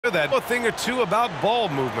of that. A thing or two about ball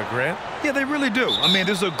movement, Grant. Yeah, they really do. I mean,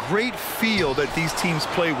 there's a great feel that these teams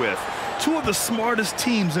play with. Two of the smartest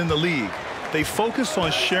teams in the league. They focus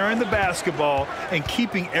on sharing the basketball and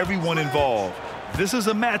keeping everyone involved. This is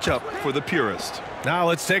a matchup for the purist. Now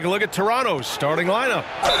let's take a look at Toronto's starting lineup.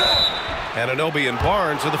 Anunoby and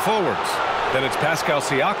Barnes are the forwards. Then it's Pascal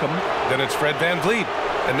Siakam. Then it's Fred VanVleet.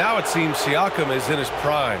 And now it seems Siakam is in his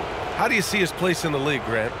prime. How do you see his place in the league,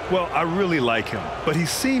 Grant? Well, I really like him, but he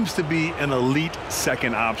seems to be an elite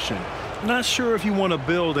second option. Not sure if you want to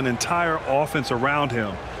build an entire offense around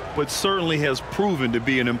him, but certainly has proven to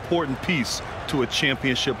be an important piece to a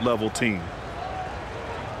championship-level team.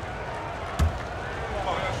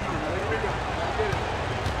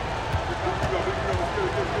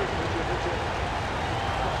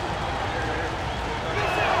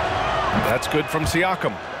 That's good from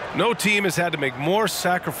Siakam. No team has had to make more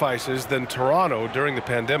sacrifices than Toronto during the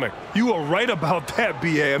pandemic. You are right about that,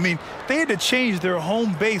 B.A. I mean, they had to change their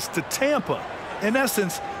home base to Tampa. In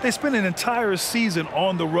essence, they spent an entire season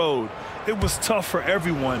on the road. It was tough for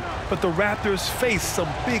everyone, but the Raptors faced some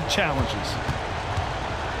big challenges.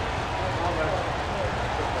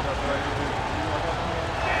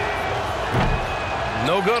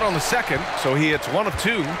 No good on the second, so he hits 1 of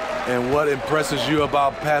 2. And what impresses you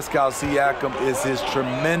about Pascal Siakam is his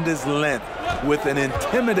tremendous length with an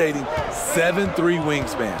intimidating 7'3"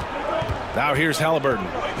 wingspan. Now here's Halliburton.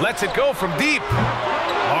 Lets it go from deep.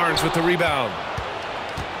 Barnes with the rebound.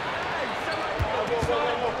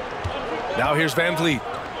 Now here's VanVleet.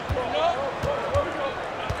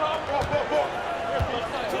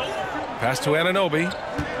 Pass to Anunoby.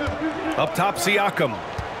 Up top, Siakam.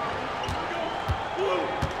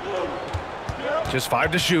 Just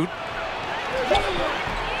 5 to shoot.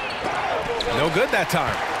 No good that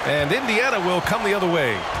time. And Indiana will come the other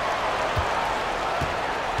way.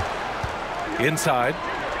 Inside.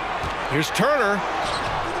 Here's Turner.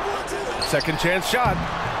 Second chance shot.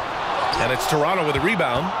 And it's Toronto with a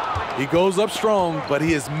rebound. He goes up strong, but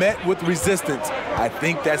he is met with resistance. I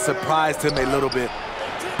think that surprised him a little bit.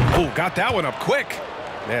 Oh, got that one up quick.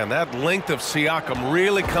 Man, that length of Siakam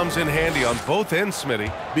really comes in handy on both ends,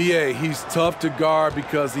 Smitty. B.A., he's tough to guard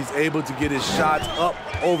because he's able to get his shots up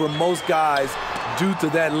over most guys due to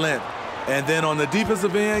that length. And then on the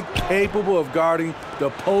defensive end, capable of guarding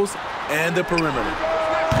the post and the perimeter.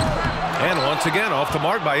 And once again, off the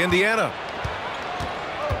mark by Indiana.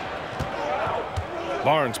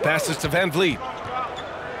 Barnes passes to VanVleet.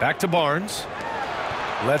 Back to Barnes.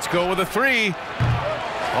 Let's go with a 3.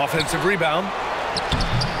 Offensive rebound.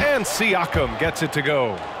 And Siakam gets it to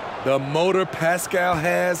go. The motor Pascal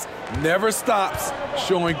has never stops,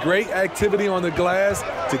 showing great activity on the glass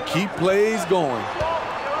to keep plays going.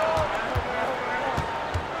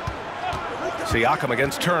 Siakam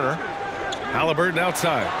against Turner. Halliburton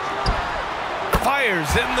outside. Fires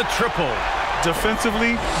in the triple. Defensively,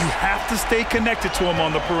 you have to stay connected to him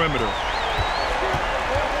on the perimeter.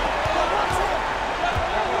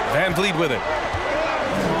 VanVleet with it.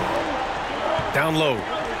 Down low.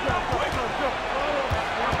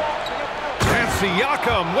 And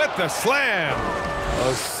Siakam with the slam.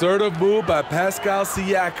 Assertive move by Pascal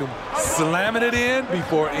Siakam, slamming it in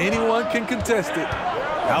before anyone can contest it.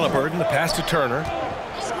 Halliburton, the pass to Turner.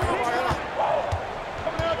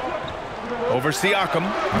 Over Siakam.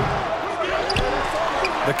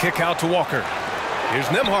 The kick out to Walker. Here's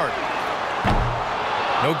Nembhard.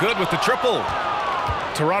 No good with the triple.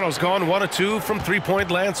 Toronto's gone 1 of 2 from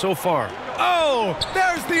three-point land so far. Oh,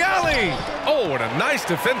 there's the alley. Oh, and a nice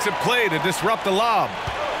defensive play to disrupt the lob.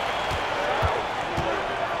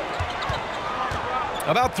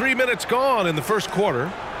 About 3 minutes gone in the first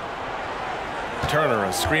quarter. Turner,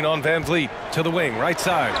 a screen on VanVleet to the wing, right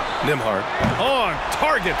side. Nembhard on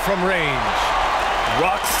target from range.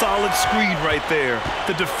 Rock solid screen right there.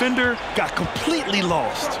 The defender got completely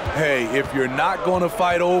lost. Hey, if you're not going to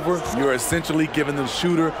fight over, you're essentially giving the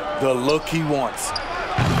shooter the look he wants.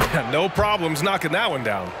 No problems knocking that one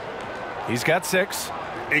down. He's got 6.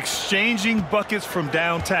 Exchanging buckets from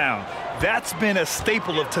downtown. That's been a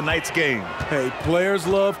staple of tonight's game. Hey, players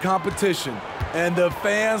love competition, and the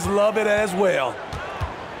fans love it as well.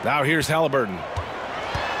 Now here's Halliburton.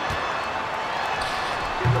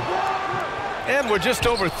 And we're just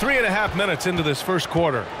over 3.5 minutes into this first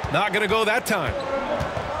quarter. Not going to go that time.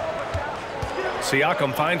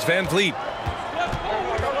 Siakam finds VanVleet.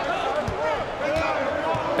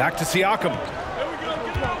 Back to Siakam.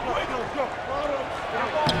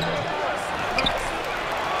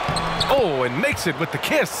 Oh, and makes it with the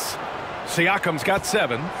kiss. Siakam's got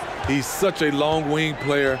 7. He's such a long wing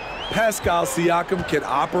player. Pascal Siakam can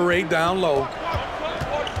operate down low.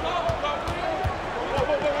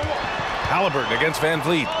 Halliburton against Van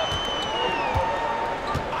Vliet.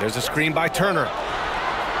 There's a screen by Turner.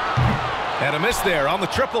 And a miss there on the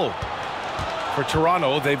triple. For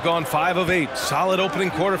Toronto, they've gone 5 of 8. Solid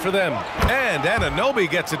opening quarter for them. And Anunoby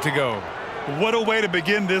gets it to go. What a way to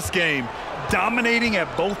begin this game. Dominating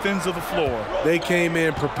at both ends of the floor. They came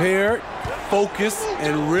in prepared, focused,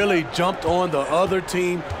 and really jumped on the other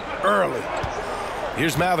team early.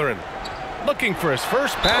 Here's Mathurin. Looking for his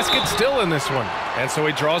first basket still in this one. And so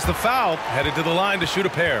he draws the foul, headed to the line to shoot a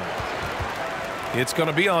pair. It's going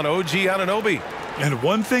to be on OG Anunoby. And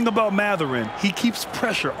one thing about Mathurin, he keeps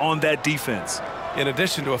pressure on that defense. In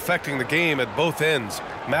addition to affecting the game at both ends,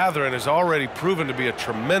 Mathurin has already proven to be a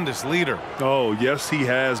tremendous leader. Oh, yes, he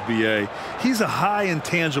has, B.A. He's a high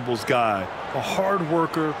intangibles guy, a hard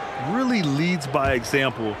worker, really leads by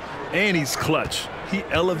example, and he's clutch. He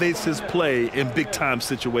elevates his play in big-time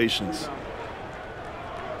situations.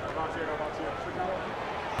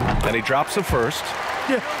 And he drops the first.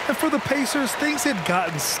 Yeah, and for the Pacers, things had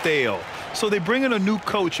gotten stale. So they bring in a new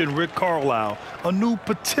coach in Rick Carlisle, a new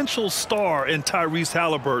potential star in Tyrese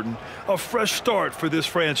Halliburton, a fresh start for this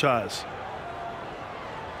franchise.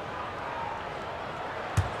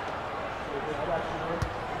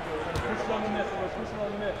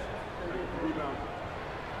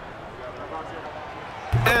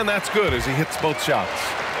 And that's good as he hits both shots.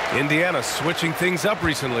 Indiana switching things up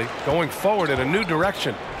recently, going forward in a new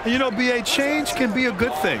direction. And you know, B.A., change can be a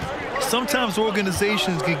good thing. Sometimes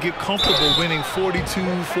organizations can get comfortable winning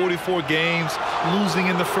 42, 44 games, losing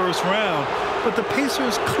in the first round. But the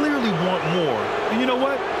Pacers clearly want more. And you know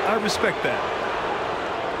what? I respect that.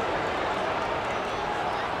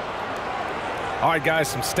 All right, guys,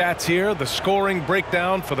 some stats here. The scoring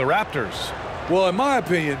breakdown for the Raptors. Well, in my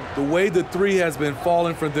opinion, the way the three has been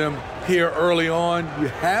falling for them here early on, you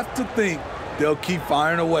have to think they'll keep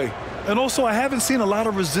firing away. And also, I haven't seen a lot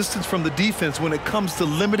of resistance from the defense when it comes to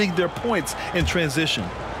limiting their points in transition.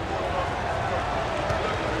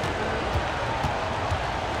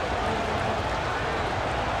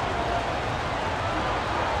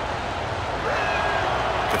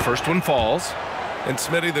 The first one falls. And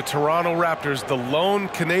Smitty, the Toronto Raptors, the lone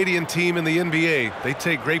Canadian team in the NBA, they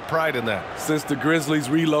take great pride in that. Since the Grizzlies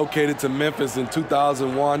relocated to Memphis in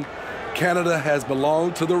 2001, Canada has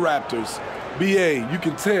belonged to the Raptors. BA, you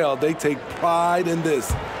can tell they take pride in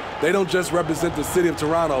this. They don't just represent the city of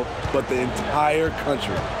Toronto, but the entire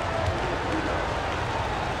country.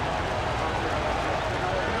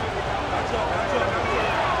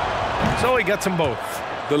 So he gets them both.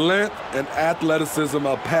 The length and athleticism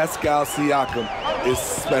of Pascal Siakam is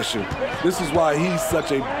special. This is why he's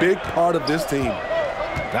such a big part of this team.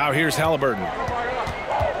 Now here's Halliburton.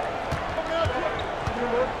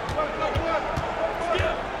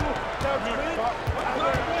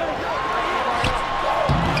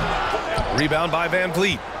 Rebound by Van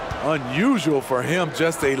Vliet. Unusual for him,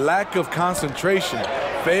 just a lack of concentration.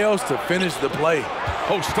 Fails to finish the play.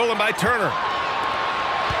 Oh, stolen by Turner.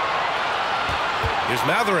 Here's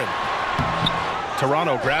Mathurin.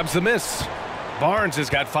 Toronto grabs the miss. Barnes has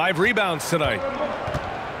got 5 rebounds tonight.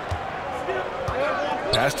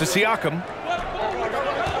 Pass to Siakam.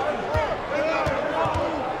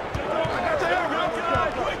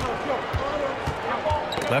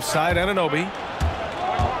 Left side, Anunoby.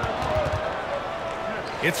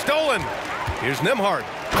 It's stolen. Here's Nembhard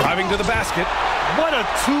driving to the basket. What a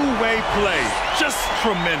two-way play. Just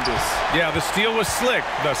tremendous. Yeah, the steal was slick.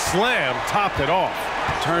 The slam topped it off.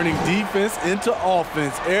 Turning defense into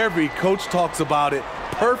offense. Every coach talks about it.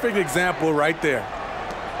 Perfect example right there.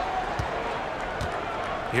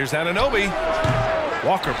 Here's Anunoby.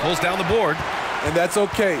 Walker pulls down the board. And that's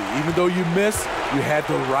okay. Even though you miss, you had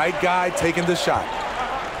the right guy taking the shot.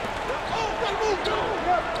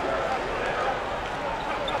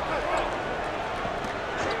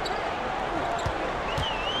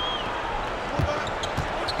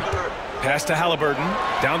 Pass to Halliburton.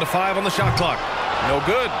 Down to 5 on the shot clock. No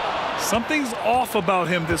good. Something's off about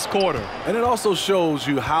him this quarter. And it also shows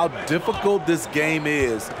you how difficult this game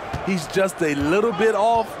is. He's just a little bit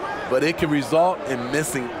off, but it can result in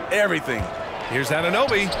missing everything. Here's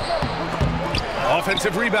Anunoby.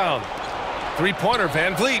 Offensive rebound. Three-pointer,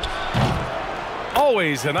 Van Vliet.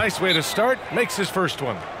 Always a nice way to start. Makes his first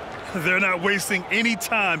one. They're not wasting any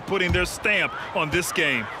time putting their stamp on this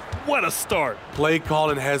game. What a start. Play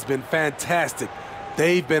calling has been fantastic.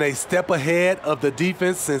 They've been a step ahead of the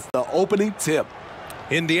defense since the opening tip.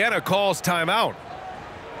 Indiana calls timeout.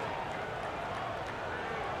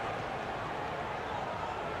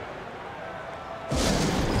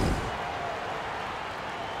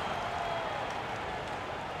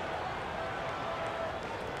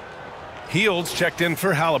 Heald's checked in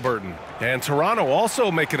for Halliburton. And Toronto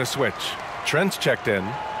also making a switch. Trent's checked in.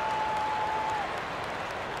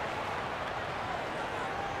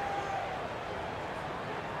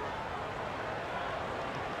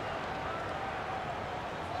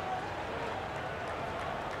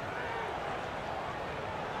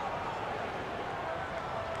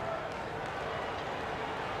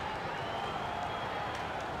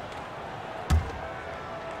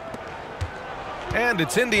 And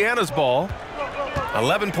it's Indiana's ball.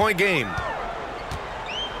 11-point game.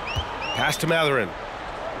 Pass to Mathurin.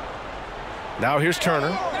 Now here's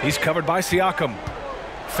Turner. He's covered by Siakam.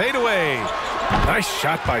 Fade away. Nice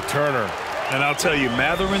shot by Turner. And I'll tell you,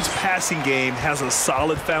 Mathurin's passing game has a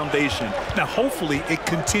solid foundation. Now, hopefully, it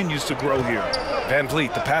continues to grow here. Van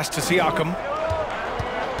Vliet, the pass to Siakam.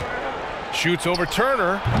 Shoots over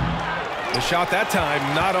Turner. The shot that time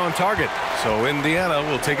not on target. So Indiana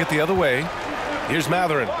will take it the other way. Here's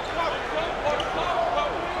Mathurin.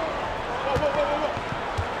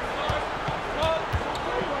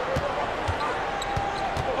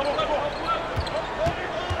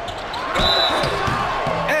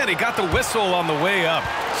 And he got the whistle on the way up.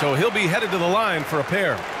 So he'll be headed to the line for a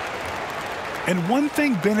pair. And one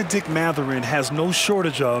thing Bennedict Mathurin has no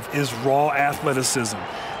shortage of is raw athleticism.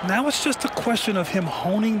 Now it's just a question of him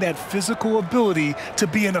honing that physical ability to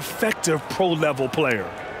be an effective pro-level player.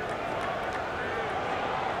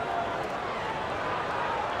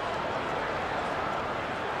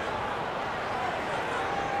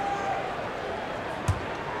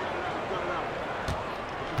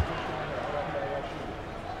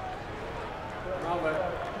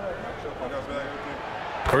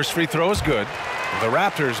 First free throw is good. The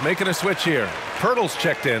Raptors making a switch here. Pirtle's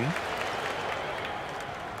checked in.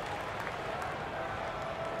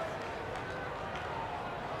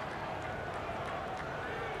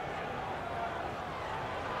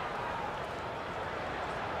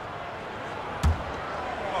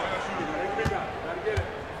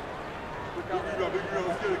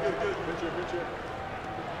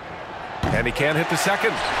 And he can't hit the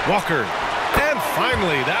second. Walker. And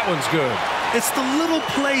finally, that one's good. It's the little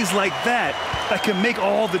plays like that that can make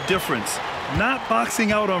all the difference. Not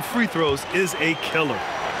boxing out on free throws is a killer.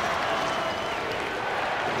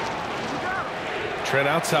 Trent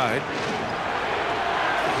outside.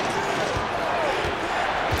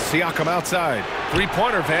 Siakam outside.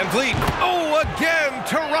 Three-pointer, Van Vliet. Oh, again,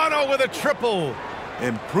 Toronto with a triple.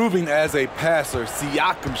 Improving as a passer,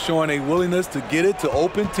 Siakam showing a willingness to get it to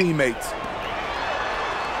open teammates.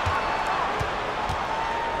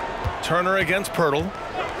 Turner against Pirtle.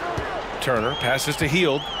 Turner passes to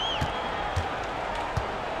Hield.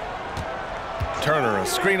 Turner, a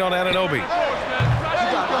screen on Anunoby.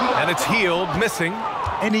 And it's Hield missing.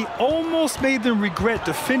 And he almost made them regret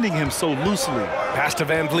defending him so loosely. Pass to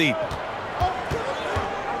Van Vliet.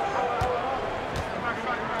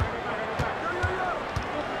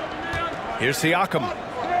 Here's Siakam.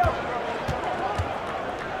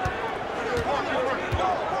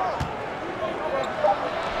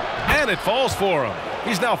 And it falls for him.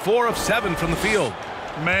 He's now 4 of 7 from the field.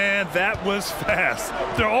 Man, that was fast.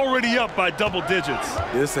 They're already up by double digits.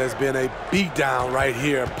 This has been a beatdown right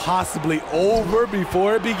here, possibly over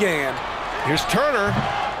before it began. Here's Turner.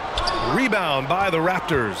 Rebound by the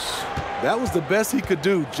Raptors. That was the best he could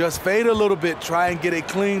do. Just fade a little bit, try and get a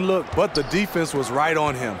clean look, but the defense was right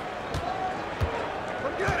on him.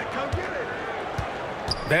 Come get it, come get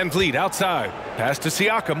it. Van Vliet outside. Pass to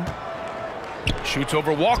Siakam. Shoots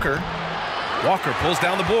over Walker. Walker pulls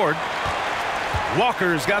down the board.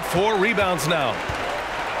 Walker's got 4 rebounds now.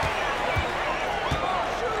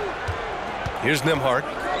 Here's Nembhard.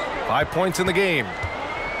 5 points in the game.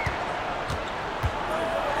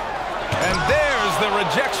 And there's the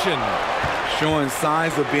rejection. Showing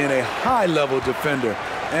signs of being a high-level defender.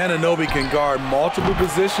 Anunoby can guard multiple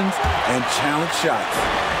positions and challenge shots.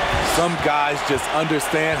 Some guys just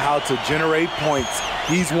understand how to generate points.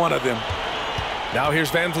 He's one of them. Now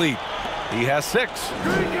here's Van Vliet. He has 6.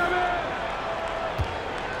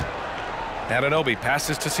 Anunoby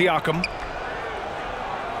passes to Siakam.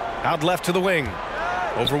 Out left to the wing.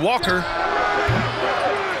 Over Walker.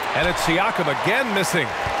 And it's Siakam again missing.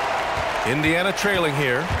 Indiana trailing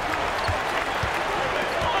here.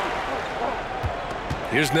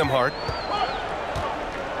 Here's Nembhard.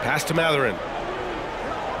 Pass to Mathurin.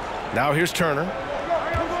 Now here's Turner.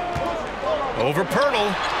 Over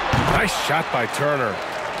Pirtle. Nice shot by Turner.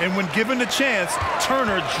 And when given the chance,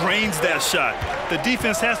 Turner drains that shot. The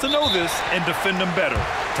defense has to know this and defend them better.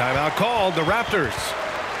 Timeout called, the Raptors.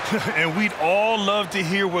 And we'd all love to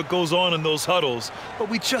hear what goes on in those huddles, but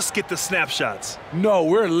we just get the snapshots. No,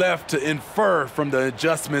 we're left to infer from the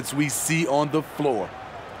adjustments we see on the floor.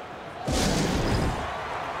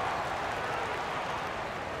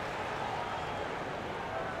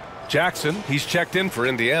 Jackson, he's checked in for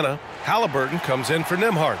Indiana. Halliburton comes in for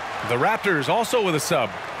Nembhard. The Raptors also with a sub.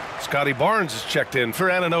 Scotty Barnes is checked in for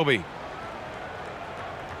Anunoby.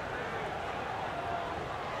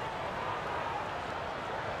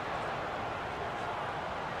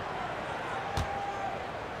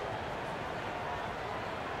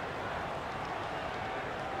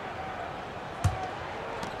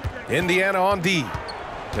 Indiana on D.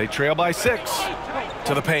 They trail by 6.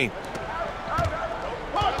 To the paint.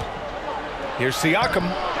 Here's Siakam.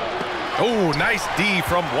 Oh, nice D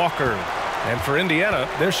from Walker. And for Indiana,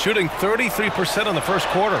 they're shooting 33% in the first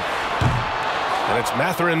quarter. And it's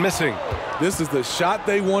Mathurin missing. This is the shot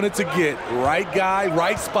they wanted to get. Right guy,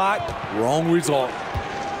 right spot, wrong result.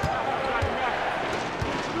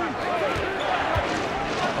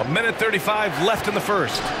 A minute 35 left in the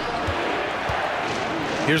first.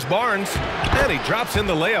 Here's Barnes, and he drops in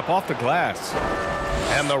the layup off the glass.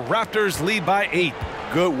 And the Raptors lead by 8.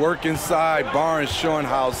 Good work inside. Barnes showing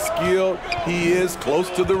how skilled he is close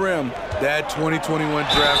to the rim. That 2021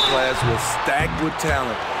 draft class was stacked with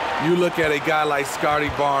talent. You look at a guy like Scotty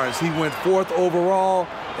Barnes. He went 4th overall,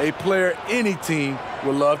 a player any team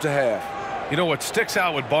would love to have. You know what sticks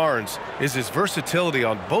out with Barnes is his versatility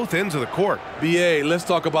on both ends of the court. BA, let's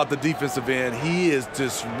talk about the defensive end. He is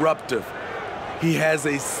disruptive. He has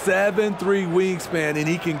a 7'3" wingspan, and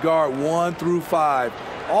he can guard 1 through 5.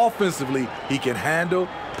 Offensively, he can handle,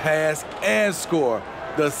 pass, and score.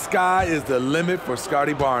 The sky is the limit for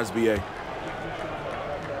Scotty Barnes, BA.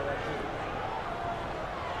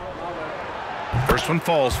 First one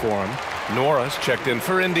falls for him. Nora's checked in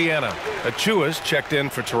for Indiana. Achua's checked in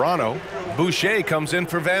for Toronto. Boucher comes in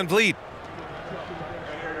for Van Vliet.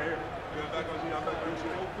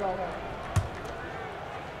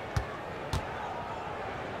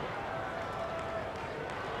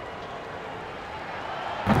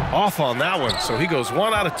 Off on that one, so he goes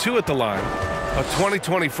 1 out of 2 at the line. A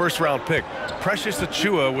 2020 first-round pick. Precious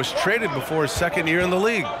Achiuwa was traded before his second year in the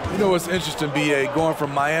league. You know what's interesting, BA, going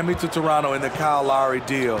from Miami to Toronto in the Kyle Lowry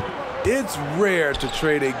deal. It's rare to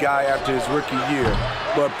trade a guy after his rookie year,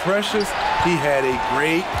 but Precious, he had a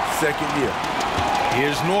great second year.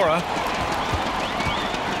 Here's Nora.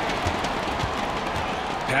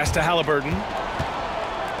 Pass to Halliburton.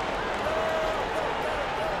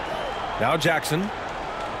 Now Jackson.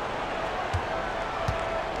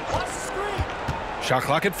 Shot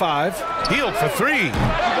clock at 5. Hield for 3.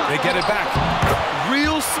 They get it back.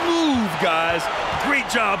 Real smooth, guys. Great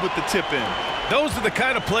job with the tip-in. Those are the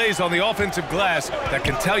kind of plays on the offensive glass that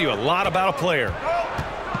can tell you a lot about a player.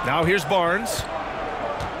 Now here's Barnes.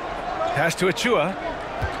 Pass to Achua.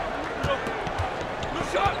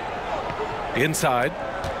 Inside.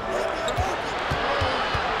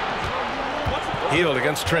 Hield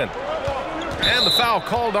against Trent. And the foul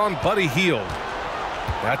called on Buddy Hield.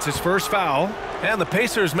 That's his first foul. And the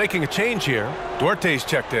Pacers making a change here. Duarte's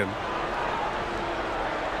checked in.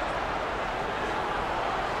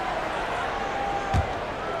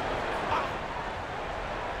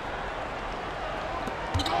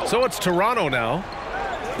 So it's Toronto now,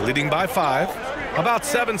 leading by 5. About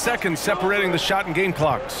 7 seconds separating the shot and game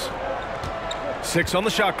clocks. 6 on the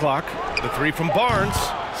shot clock. The 3 from Barnes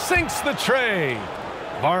sinks the tray.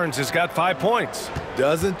 Barnes has got 5 points.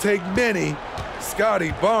 Doesn't take many.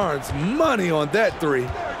 Scotty Barnes, money on that 3.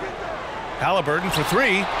 Halliburton for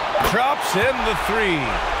 3. Drops in the 3.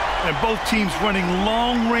 And both teams running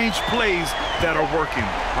long-range plays that are working.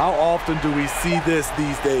 How often do we see this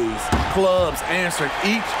these days? Clubs answering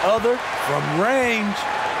each other from range.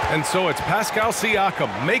 And so it's Pascal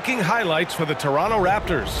Siakam making highlights for the Toronto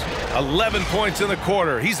Raptors. 11 points in the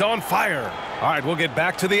quarter. He's on fire. All right, we'll get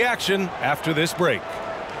back to the action after this break.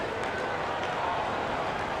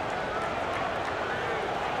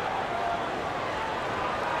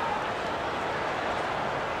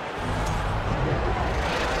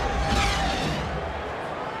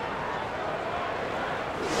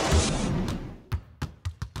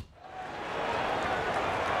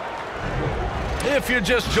 If you're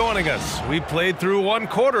just joining us, we played through 1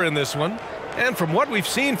 quarter in this one. And from what we've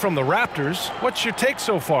seen from the Raptors, what's your take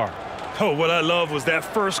so far? Oh, what I love was that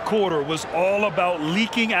first quarter was all about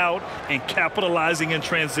leaking out and capitalizing in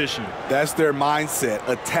transition. That's their mindset.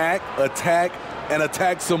 Attack, attack, and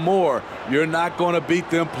attack some more. You're not going to beat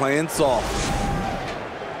them playing soft.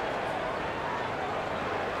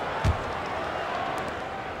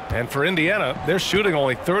 And for Indiana, they're shooting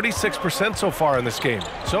only 36% so far in this game.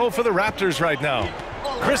 So for the Raptors right now,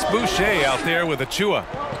 Chris Boucher out there with Achua.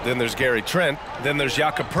 Then there's Gary Trent. Then there's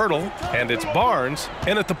Jakob Poeltl. And it's Barnes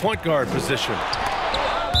in at the point guard position.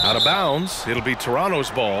 Out of bounds, it'll be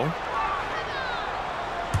Toronto's ball.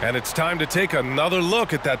 And it's time to take another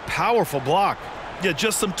look at that powerful block. Yeah,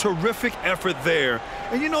 just some terrific effort there.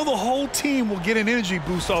 And you know the whole team will get an energy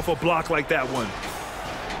boost off a block like that one.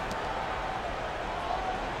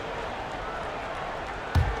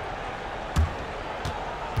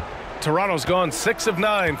 Toronto's gone 6 of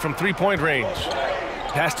 9 from three-point range.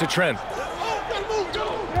 Pass to Trent.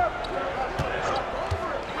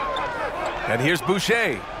 And here's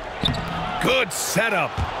Boucher. Good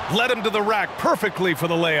setup. Led him to the rack perfectly for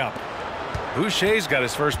the layup. Boucher's got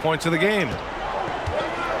his first points of the game.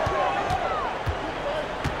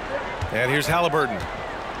 And here's Halliburton.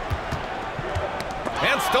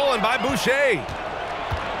 And stolen by Boucher.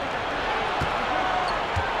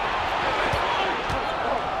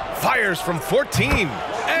 Fires from 14.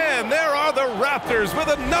 And there are the Raptors with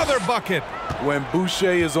another bucket. When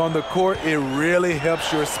Boucher is on the court, it really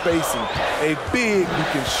helps your spacing. A big who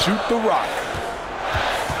can shoot the rock.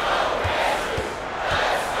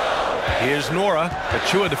 Here's Nora,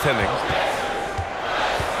 Achua defending.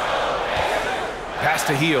 Pass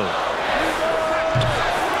to Hield.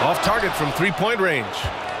 Off target from three-point range.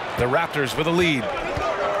 The Raptors with a lead.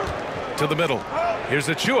 To the middle. Here's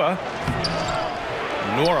Achua.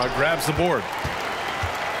 Nora grabs the board.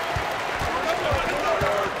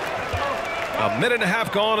 A minute and a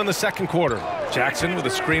half gone in the second quarter. Jackson with a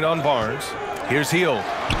screen on Barnes. Here's Hield.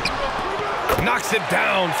 Knocks it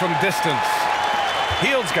down from distance.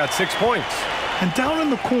 Hield's got 6 points. And down in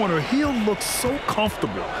the corner, Hield looks so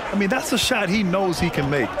comfortable. I mean, that's a shot he knows he can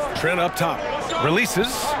make. Trent up top.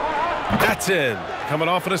 Releases. That's in. Coming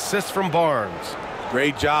off an assist from Barnes.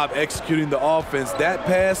 Great job executing the offense. That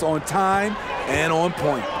pass on time and on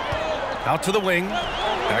point. Out to the wing.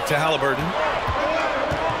 Back to Halliburton.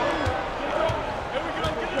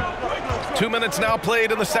 2 minutes now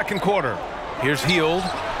played in the second quarter. Here's Hield.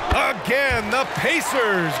 Again, the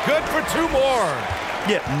Pacers. Good for 2 more.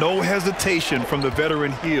 Yet no hesitation from the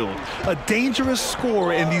veteran Hield. A dangerous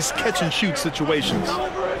scorer in these catch-and-shoot situations.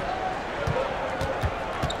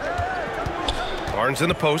 Barnes in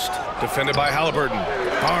the post, defended by Halliburton.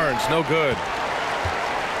 Barnes, no good.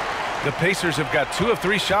 The Pacers have got 2 of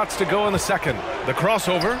 3 shots to go in the second. The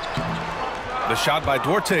crossover. The shot by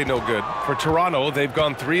Duarte, no good. For Toronto, they've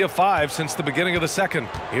gone 3 of 5 since the beginning of the second.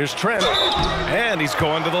 Here's Trent. And he's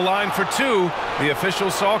going to the line for 2. The official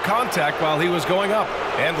saw contact while he was going up.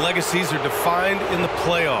 And legacies are defined in the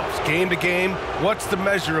playoffs. Game to game, what's the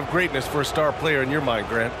measure of greatness for a star player in your mind,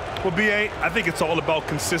 Grant? Well, B.A., I think it's all about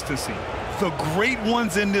consistency. The great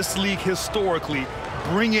ones in this league historically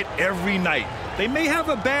bring it every night. They may have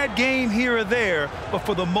a bad game here or there, but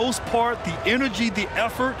for the most part, the energy, the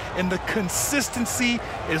effort, and the consistency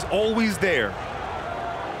is always there.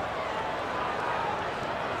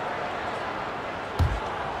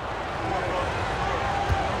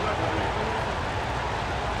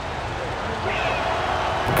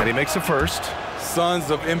 And he makes the first. Sons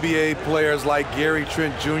of NBA players like Gary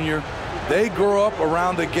Trent Jr., they grow up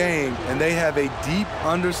around the game, and they have a deep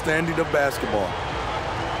understanding of basketball.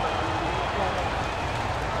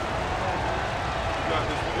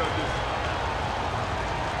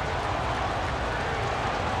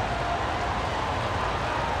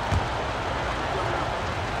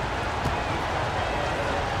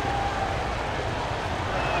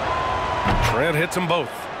 Trent hits them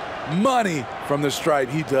both. Money from the stripe.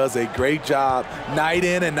 He does a great job night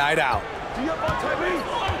in and night out.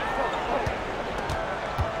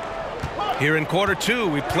 Here in quarter 2,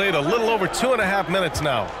 we've played a little over 2.5 minutes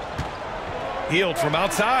now. Hield from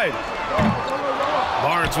outside.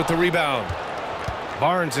 Barnes with the rebound.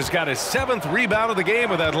 Barnes has got his 7th rebound of the game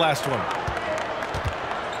with that last one.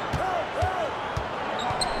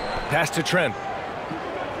 Pass to Trent.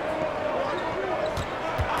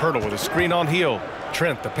 Poeltl with a screen on Hield.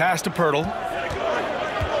 Trent, the pass to Poeltl.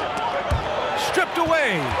 Stripped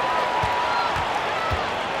away.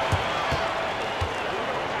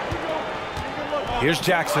 Here's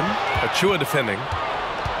Jackson. Achua defending.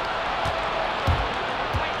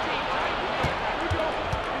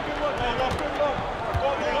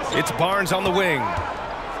 It's Barnes on the wing.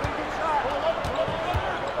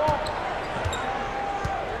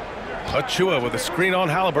 Achua with a screen on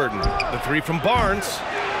Halliburton. The 3 from Barnes.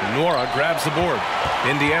 Nora grabs the board.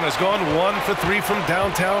 Indiana's gone 1 for 3 from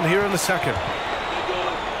downtown here in the second.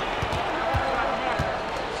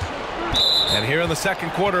 And here in the second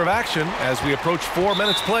quarter of action as we approach 4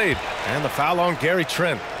 minutes played. And the foul on Gary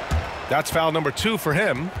Trent. That's foul number 2 for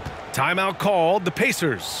him. Timeout called, the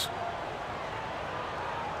Pacers.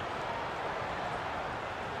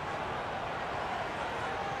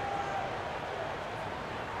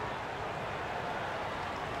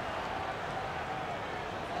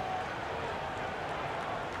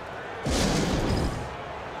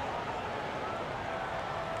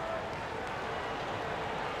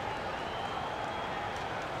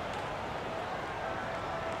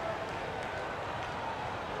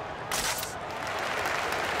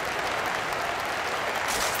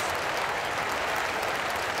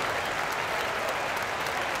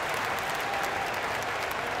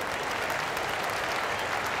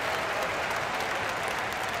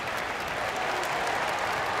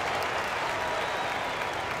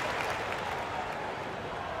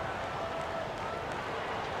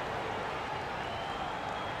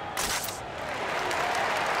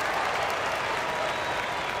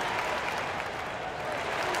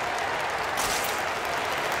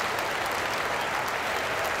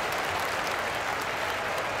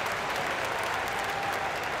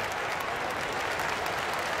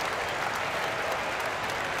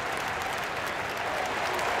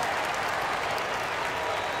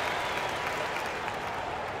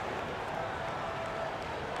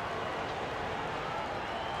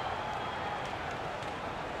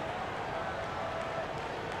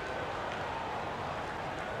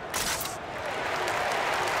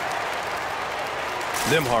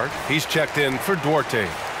 Nembhard, he's checked in for Duarte.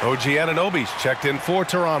 OG Anunoby's checked in for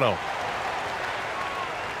Toronto.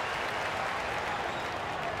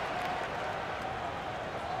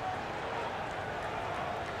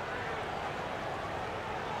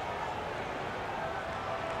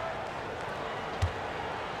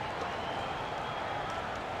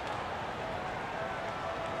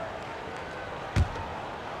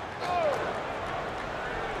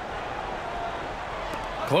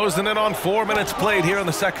 Closing in on 4 minutes played here in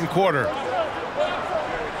the second quarter.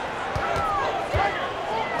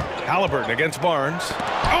 Halliburton against Barnes.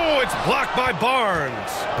 Oh, it's blocked by Barnes.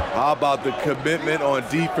 How about the commitment on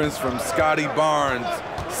defense from Scotty Barnes?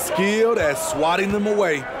 Skilled at swatting them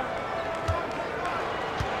away.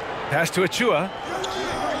 Pass to Achua.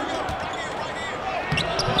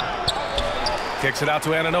 Kicks it out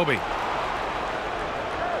to Anunoby.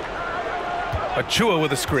 Achua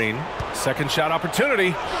with a screen. Second shot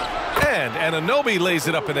opportunity. And Anunoby lays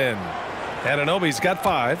it up and in. Anunoby's got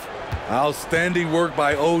 5. Outstanding work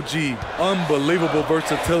by OG. Unbelievable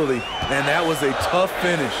versatility. And that was a tough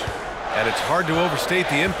finish. And it's hard to overstate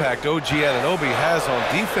the impact OG Anunoby has on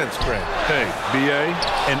defense, Grant. Hey, B.A.,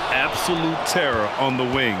 an absolute terror on the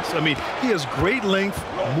wings. I mean, he has great length,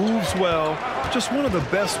 moves well, just one of the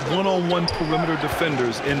best one-on-one perimeter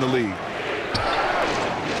defenders in the league.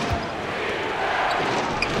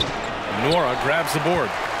 Nora grabs the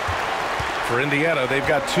board. For Indiana, they've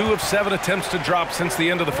got 2 of 7 attempts to drop since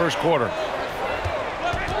the end of the first quarter.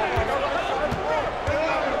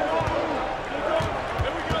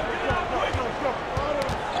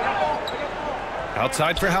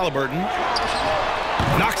 Outside for Halliburton.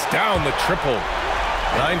 Knocks down the triple.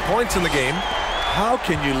 9 points in the game. How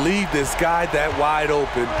can you leave this guy that wide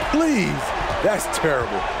open? Please, that's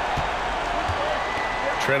terrible.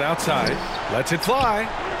 Trent outside, lets it fly.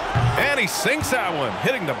 And he sinks that one,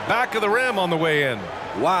 hitting the back of the rim on the way in.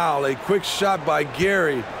 Wow, a quick shot by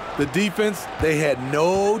Gary. The defense, they had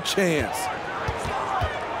no chance.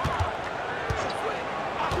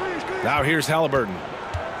 Now here's Halliburton.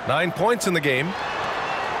 9 points in the game.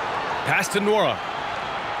 Pass to Nora.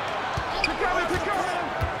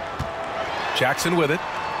 Jackson with it.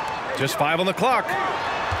 Just 5 on the clock.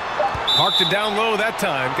 Parked it down low that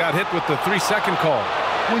time. Got hit with the 3-second call.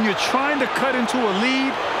 When you're trying to cut into a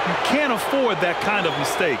lead, you can't afford that kind of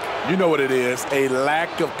mistake. You know what it is, a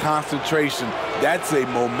lack of concentration. That's a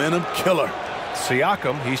momentum killer.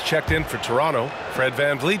 Siakam, he's checked in for Toronto. Fred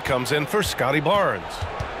VanVleet comes in for Scotty Barnes.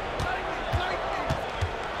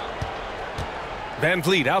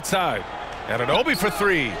 VanVleet outside. Anunoby for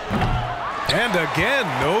 3. And again,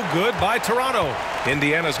 no good by Toronto.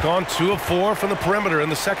 Indiana's gone 2 of 4 from the perimeter in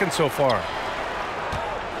the second so far.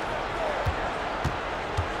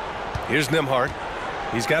 Here's Nembhard.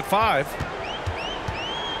 He's got 5.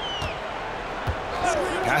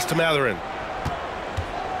 Pass to Mathurin.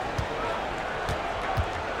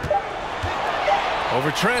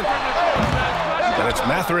 Over Trent. And it's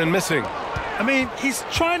Mathurin missing. I mean, he's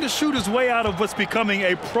trying to shoot his way out of what's becoming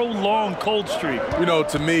a prolonged cold streak. You know,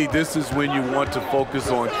 to me, this is when you want to focus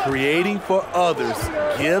on creating for others.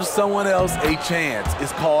 Give someone else a chance.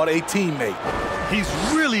 It's called a teammate. He's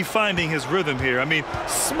really finding his rhythm here. I mean,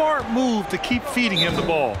 smart move to keep feeding him the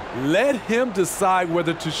ball. Let him decide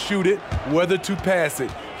whether to shoot it, whether to pass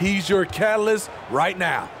it. He's your catalyst right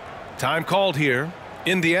now. Time called here.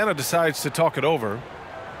 Indiana decides to talk it over.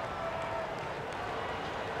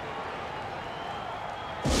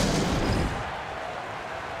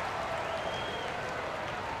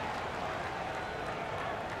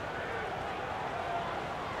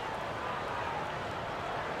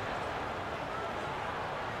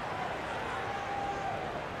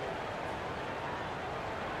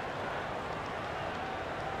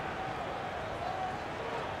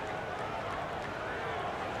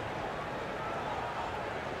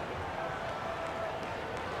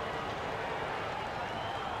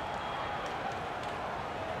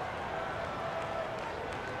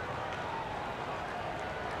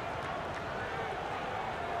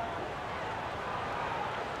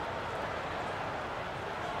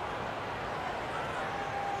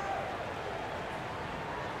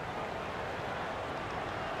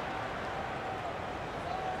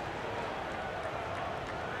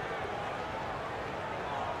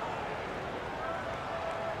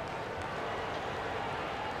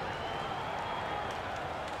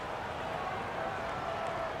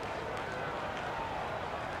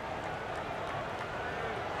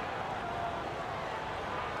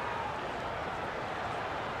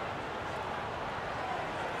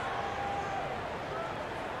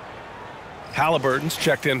 Halliburton's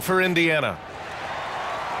checked in for Indiana.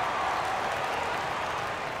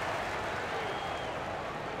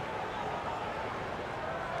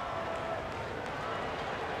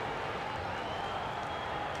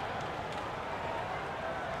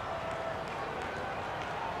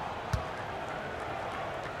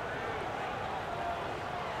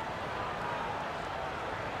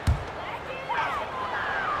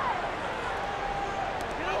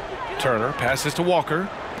 Turner passes to Walker.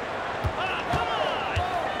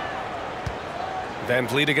 Van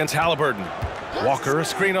Vliet against Halliburton. Walker, a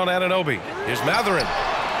screen on Anunoby. Here's Mathurin.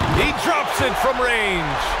 He drops it from range.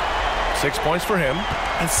 6 points for him.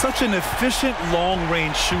 And such an efficient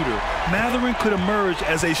long-range shooter. Mathurin could emerge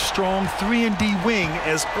as a strong 3-and-D wing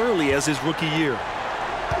as early as his rookie year.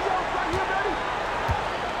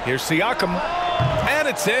 Here's Siakam. And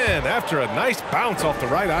it's in after a nice bounce off the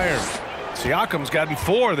right iron. Siakam's gotten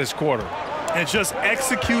 4 this quarter. And just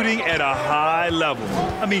executing at a high level.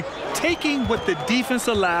 I mean, taking what the defense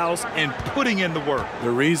allows and putting in the work. The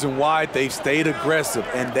reason why they've stayed aggressive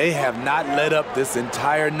and they have not let up this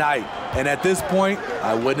entire night. And at this point,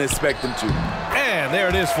 I wouldn't expect them to. And there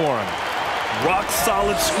it is for him. Rock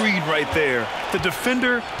solid screen right there. The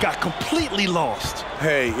defender got completely lost.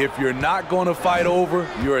 Hey, if you're not going to fight over,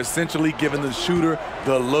 you're essentially giving the shooter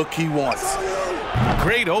the look he wants.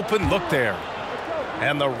 Great open look there.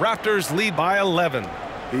 And the Raptors lead by 11.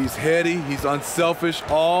 He's heady, he's unselfish.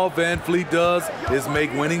 All Van Vliet does is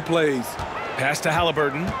make winning plays. Pass to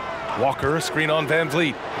Halliburton. Walker, a screen on Van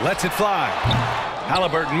Vliet. Lets it fly.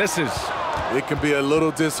 Halliburton misses. It can be a little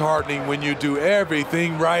disheartening when you do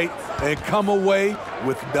everything right and come away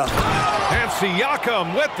with nothing. And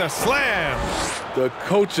Siakam with the slam. The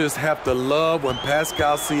coaches have to love when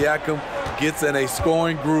Pascal Siakam gets in a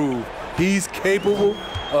scoring groove. He's capable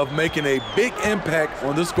of making a big impact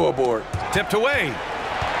on the scoreboard. Tipped away.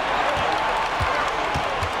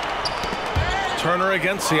 Turner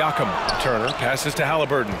against Siakam. Turner passes to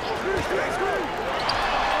Halliburton.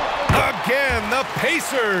 Again, the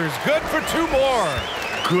Pacers. Good for 2 more.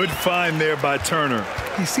 Good find there by Turner.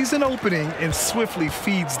 He sees an opening and swiftly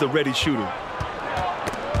feeds the ready shooter.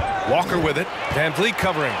 Walker with it. Van Vliet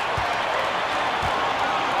covering.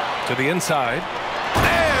 To the inside.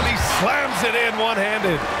 And he slams it in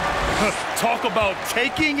one-handed. Talk about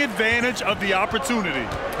taking advantage of the opportunity.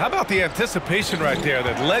 How about the anticipation right there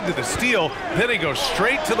that led to the steal? Then he goes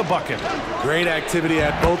straight to the bucket. Great activity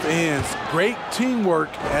at both ends. Great teamwork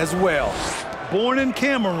as well. Born in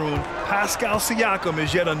Cameroon, Pascal Siakam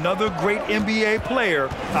is yet another great NBA player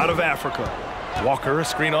out of Africa. Walker, a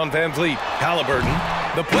screen on Van Vliet. Halliburton,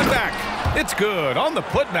 the putback. It's good on the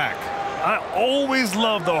putback. I always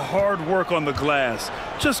love the hard work on the glass.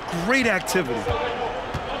 Just great activity.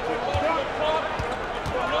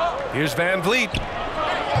 Here's Van Vliet.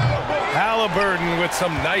 Halliburton with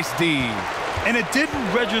some nice D. And it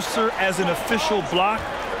didn't register as an official block,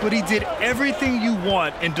 but he did everything you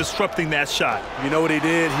want in disrupting that shot. You know what he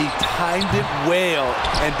did? He timed it well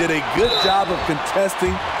and did a good job of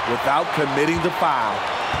contesting without committing the foul.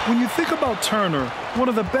 When you think about Turner, one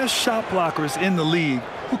of the best shot blockers in the league,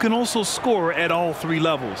 who can also score at all 3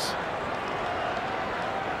 levels.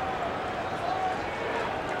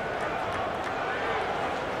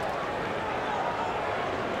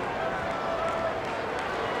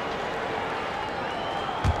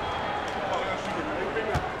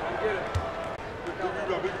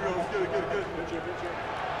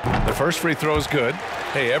 first free throw is good.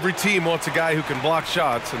 Hey, every team wants a guy who can block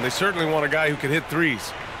shots, and they certainly want a guy who can hit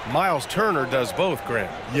threes. Miles Turner does both, Grant.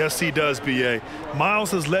 Yes, he does, B.A. Miles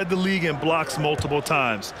has led the league in blocks multiple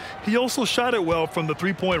times. He also shot it well from the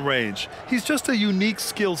three-point range. He's just a unique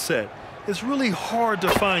skill set. It's really hard to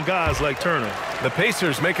find guys like Turner. The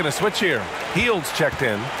Pacers making a switch here. Hield's checked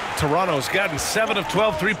in. Toronto's gotten 7 of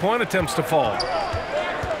 12 three-point attempts to fall.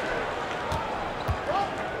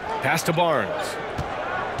 Pass to Barnes.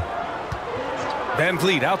 Van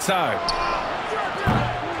Vliet outside.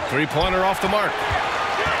 Three-pointer off the mark.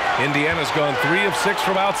 Indiana's gone 3 of 6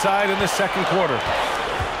 from outside in the second quarter.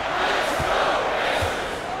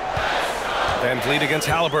 Van Vliet against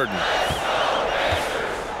Halliburton.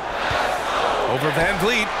 Over Van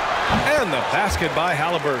Vliet. And the basket by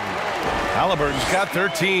Halliburton. Halliburton's got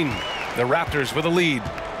 13. The Raptors with a lead.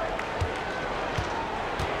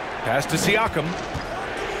 Pass to Siakam.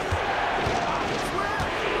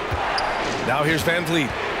 Now here's Van Vliet.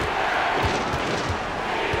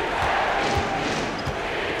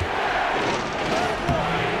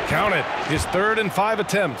 Count it. His 3rd and 5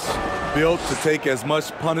 attempts. Built to take as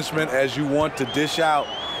much punishment as you want to dish out.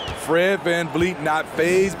 Fred VanVleet not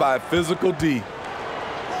fazed by a physical D.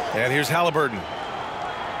 And here's Halliburton.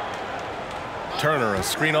 Turner, a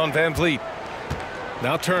screen on Van Vliet.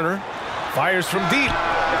 Now Turner fires from deep.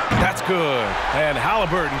 That's good. And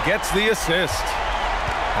Halliburton gets the assist.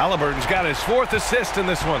 Halliburton's got his 4th assist in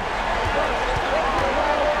this one.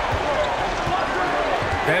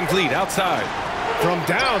 Van Vliet outside from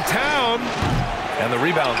downtown. And the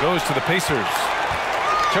rebound goes to the Pacers.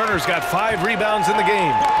 Turner's got 5 rebounds in the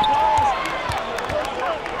game.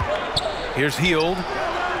 Here's Hield.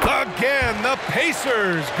 Again, the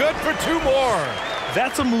Pacers. Good for 2 more.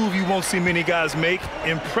 That's a move you won't see many guys make.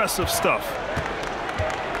 Impressive stuff.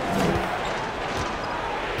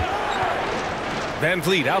 Van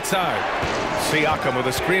Vliet outside. Siakam with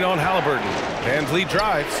a screen on Halliburton. Van Vliet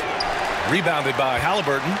drives. Rebounded by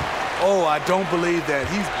Halliburton. Oh, I don't believe that.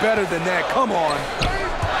 He's better than that. Come on.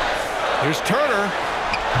 Here's Turner.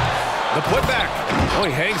 The putback. Oh,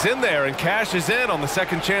 he hangs in there and cashes in on the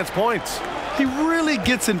second chance points. He really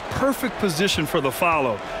gets in perfect position for the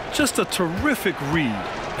follow. Just a terrific read.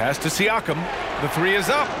 Pass to Siakam. The 3 is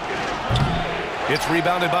up. It's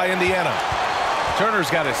rebounded by Indiana.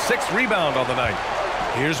 Turner's got his 6th rebound on the night.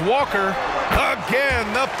 Here's Walker.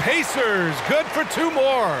 Again, the Pacers. Good for 2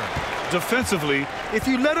 more. Defensively, if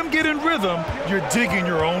you let him get in rhythm, you're digging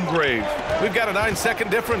your own grave. We've got a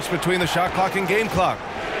 9-second difference between the shot clock and game clock.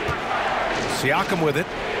 Siakam with it.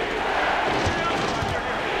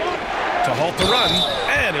 To halt the run,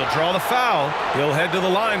 and he'll draw the foul. He'll head to the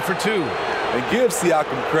line for 2. And give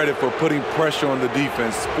Siakam credit for putting pressure on the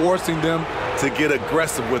defense, forcing them to get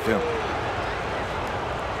aggressive with him.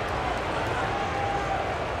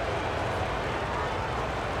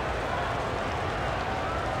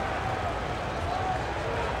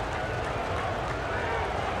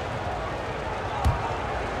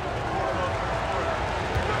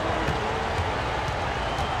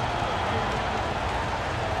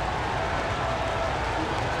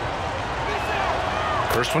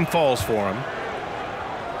 First one falls for him.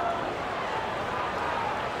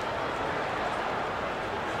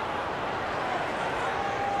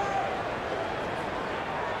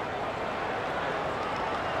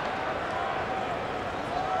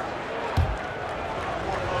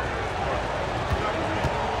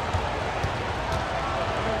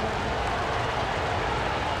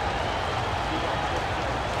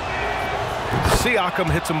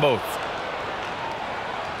 Siakam hits them both.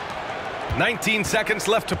 19 seconds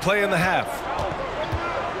left to play in the half.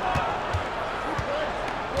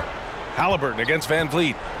 Halliburton against Van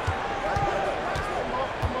Vliet.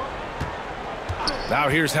 Now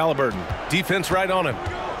here's Halliburton. Defense right on him.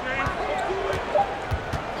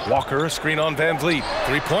 Walker, a screen on Van Vliet.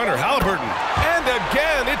 3-pointer, Halliburton. And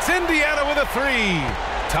again, it's Indiana with a 3.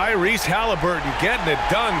 Tyrese Halliburton getting it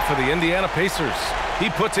done for the Indiana Pacers. He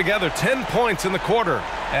put together 10 points in the quarter.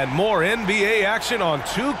 And more NBA action on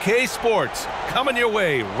 2K Sports coming your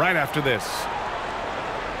way right after this.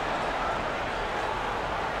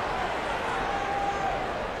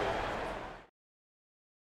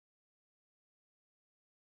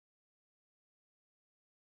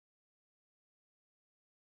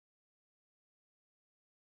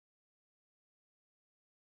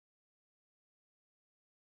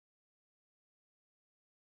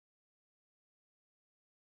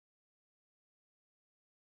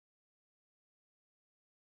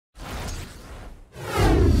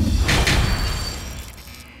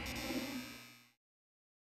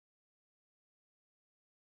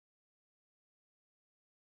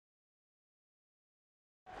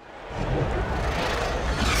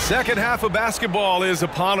 Second half of basketball is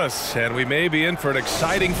upon us, and we may be in for an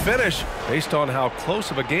exciting finish based on how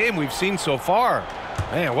close of a game we've seen so far.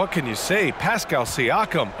 Man, what can you say? Pascal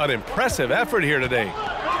Siakam, an impressive effort here today.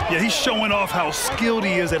 Yeah, he's showing off how skilled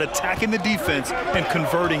he is at attacking the defense and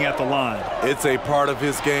converting at the line. It's a part of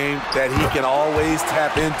his game that he can always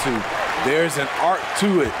tap into. There's an art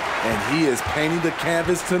to it, and he is painting the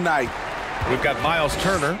canvas tonight. We've got Miles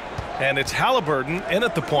Turner, and it's Halliburton in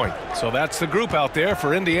at the point. So that's the group out there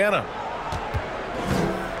for Indiana.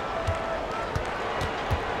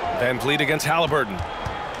 Van Vliet against Halliburton.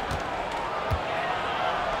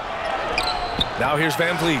 Now here's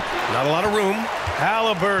Van Vliet. Not a lot of room.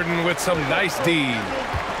 Halliburton with some nice D.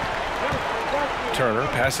 Turner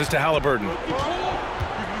passes to Halliburton.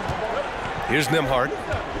 Here's Nembhard.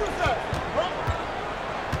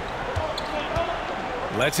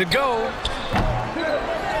 Lets it go.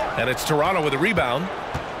 And it's Toronto with a rebound.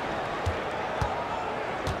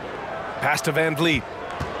 Pass to Van Vliet.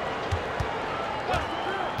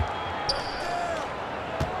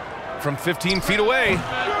 From 15 feet away.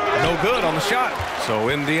 No good on the shot. So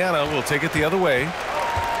Indiana will take it the other way.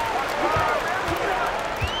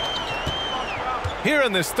 Here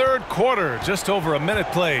in this third quarter, just over a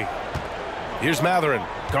minute play. Here's Mathurin,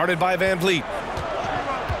 guarded by Van Vliet.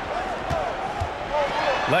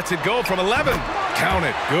 Lets it go from 11. Count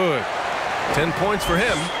it. Good. 10 points for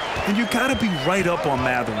him. And you got to be right up on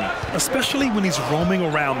Mathurin, especially when he's roaming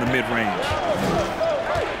around the mid-range.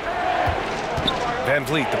 Van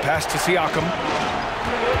Vliet, the pass to Siakam.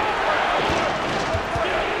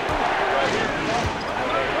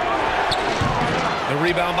 The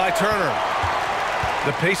rebound by Turner.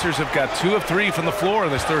 The Pacers have got 2 of 3 from the floor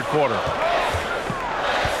in this third quarter.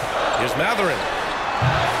 Here's Mathurin.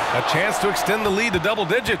 A chance to extend the lead to double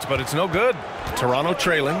digits, but it's no good. Toronto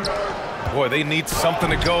trailing. Boy, they need something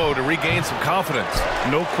to go to regain some confidence.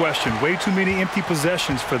 No question. Way too many empty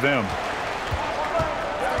possessions for them.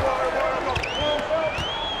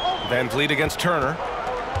 Van Vliet against Turner.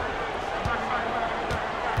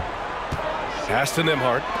 Pass to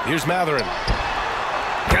Nembhard. Here's Mathurin.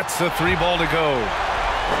 Gets the 3 ball to go.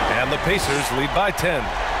 And the Pacers lead by 10.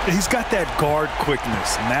 He's got that guard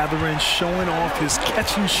quickness. Mathurin showing off his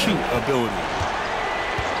catch-and-shoot ability.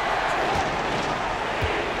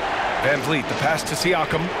 Van Vliet, the pass to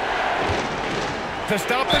Siakam. To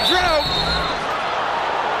stop the drought.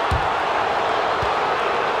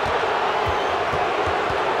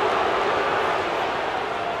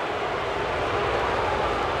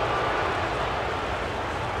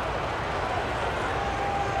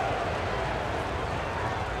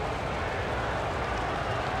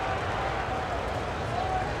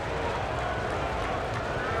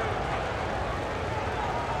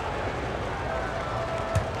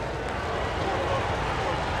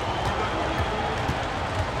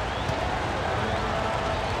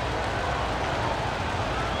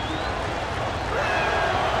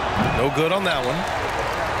 No good on that one.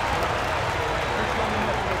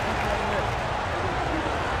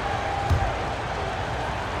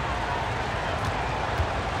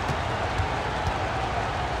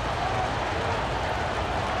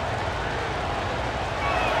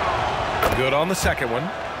 Good on the second one.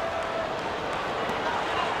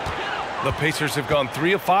 The Pacers have gone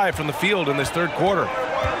 3 of 5 from the field in this third quarter.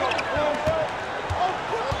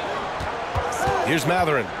 Here's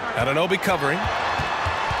Mathurin. Anunoby covering.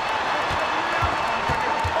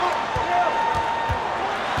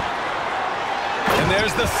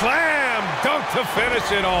 There's the slam dunk to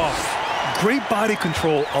finish it off. Great body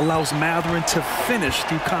control allows Mathurin to finish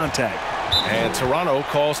through contact. And Toronto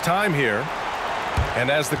calls time here. And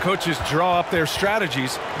as the coaches draw up their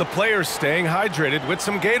strategies, the players staying hydrated with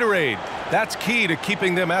some Gatorade. That's key to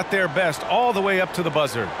keeping them at their best all the way up to the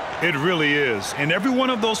buzzer. It really is. And every one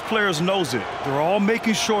of those players knows it. They're all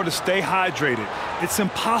making sure to stay hydrated. It's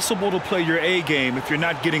impossible to play your A game if you're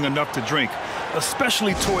not getting enough to drink,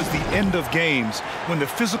 especially towards the end of games when the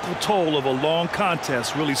physical toll of a long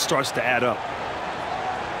contest really starts to add up.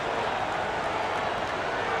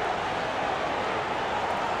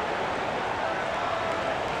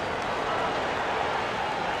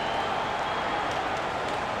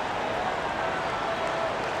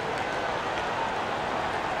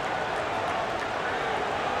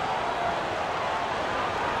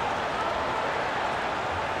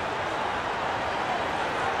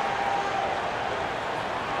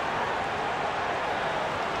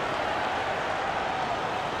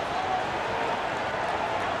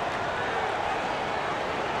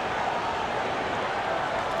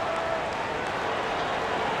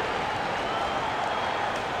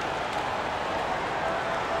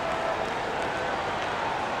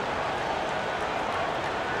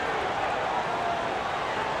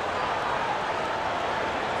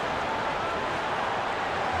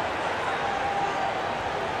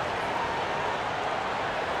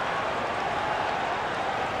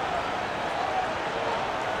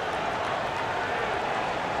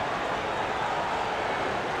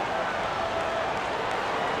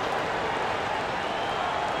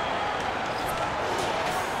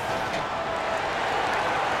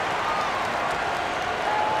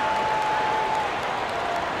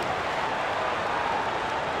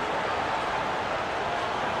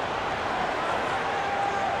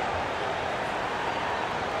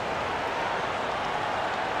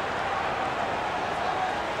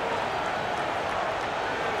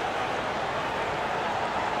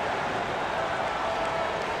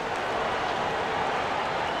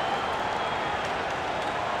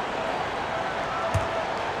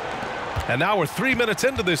 And now we're 3 minutes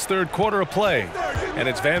into this third quarter of play. And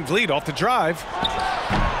it's Van Vliet off the drive.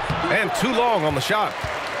 And too long on the shot.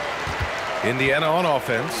 Indiana on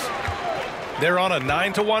offense. They're on a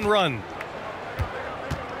 9-1 run.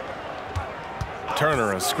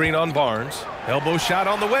 Turner, a screen on Barnes. Elbow shot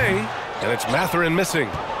on the way. And it's Mathurin missing.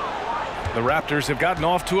 The Raptors have gotten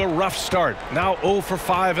off to a rough start. Now 0 for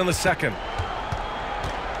 5 in the second.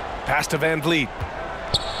 Pass to Van Vliet.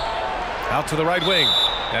 Out to the right wing.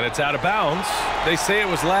 And it's out of bounds. They say it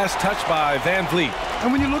was last touched by Van Vliet.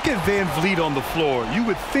 And when you look at Van Vliet on the floor, you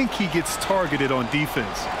would think he gets targeted on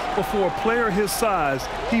defense. But for a player his size,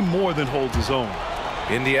 he more than holds his own.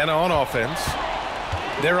 Indiana on offense.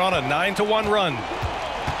 They're on a 9-1 run.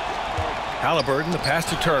 Halliburton, the pass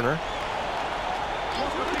to Turner.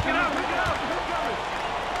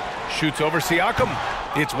 Shoots over Siakam.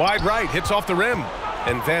 It's wide right, hits off the rim.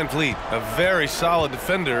 And Van Vliet, a very solid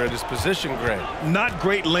defender at his position, Greg. Not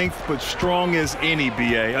great length, but strong as any,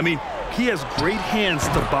 B.A. I mean, he has great hands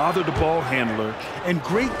to bother the ball handler and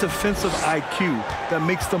great defensive IQ that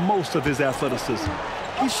makes the most of his athleticism.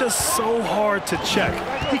 He's just so hard to check.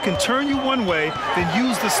 He can turn you one way, then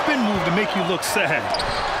use the spin move to make you look sad.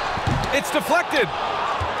 It's deflected.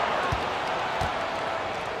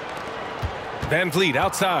 Van Vliet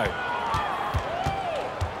outside.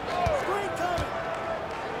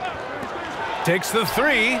 Takes the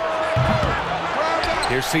three.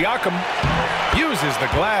 Here's Siakam. Uses the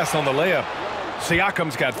glass on the layup.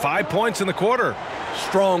 Siakam's got 5 points in the quarter.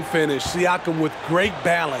 Strong finish. Siakam with great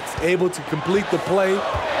balance, able to complete the play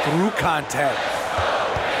through contact.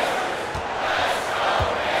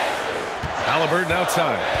 Halliburton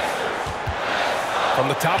outside. From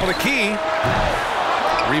the top of the key.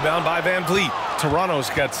 Rebound by Van Vliet.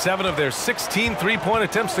 Toronto's got 7 of their 16 three-point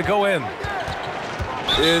attempts to go in.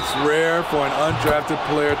 It's rare for an undrafted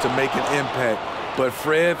player to make an impact, but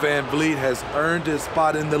Fred Van Vliet has earned his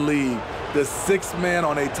spot in the league, the 6th man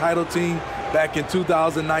on a title team back in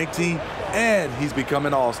 2019, and he's become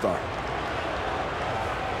an all-star.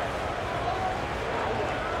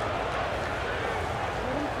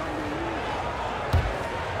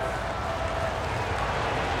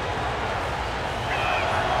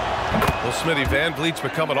 Smitty, Van Vliet's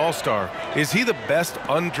become an all-star. Is he the best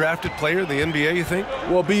undrafted player in the NBA, you think?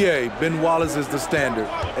 Well, B.A., Ben Wallace is the standard,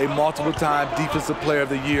 a multiple-time Defensive Player of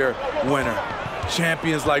the Year winner.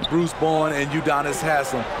 Champions like Bruce Bowen and Udonis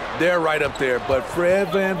Haslem, they're right up there. But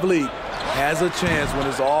Fred Van Vliet has a chance when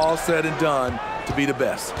it's all said and done to be the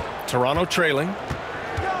best. Toronto trailing.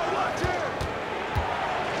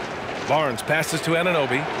 Barnes passes to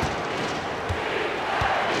Anunoby.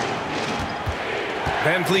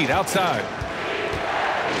 Van Vliet outside.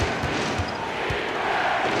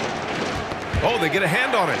 Oh, they get a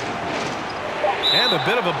hand on it. And a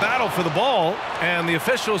bit of a battle for the ball. And the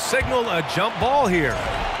officials signal a jump ball here.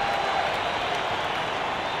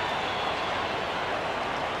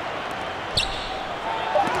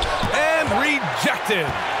 And rejected.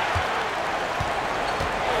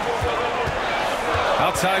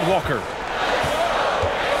 Outside Walker.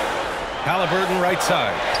 Halliburton right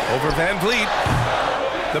side. Over Van Vliet.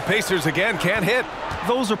 The Pacers again can't hit.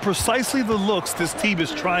 Those are precisely the looks this team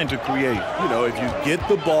is trying to create. You know, if you get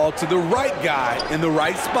the ball to the right guy in the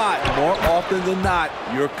right spot, more often than not,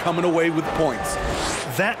 you're coming away with points.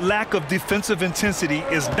 That lack of defensive intensity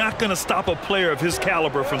is not going to stop a player of his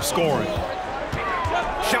caliber from scoring.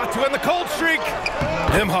 Shot to end the cold streak.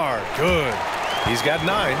 Nembhard, good. He's got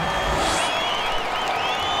 9.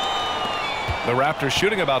 The Raptors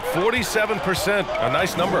shooting about 47%, a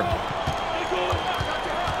nice number.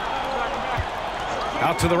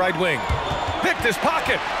 Out to the right wing. Picked his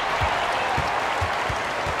pocket.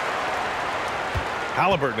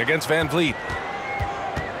 Halliburton against Van Vliet.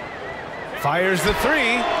 Fires the 3.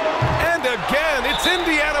 And again, it's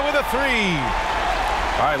Indiana with a 3.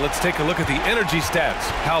 All right, let's take a look at the energy stats.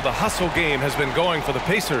 How the hustle game has been going for the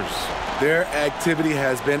Pacers. Their activity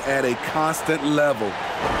has been at a constant level.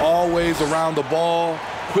 Always around the ball.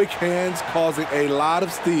 Quick hands causing a lot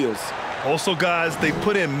of steals. Also, guys, they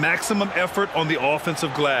put in maximum effort on the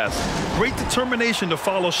offensive glass. Great determination to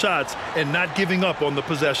follow shots and not giving up on the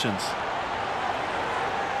possessions.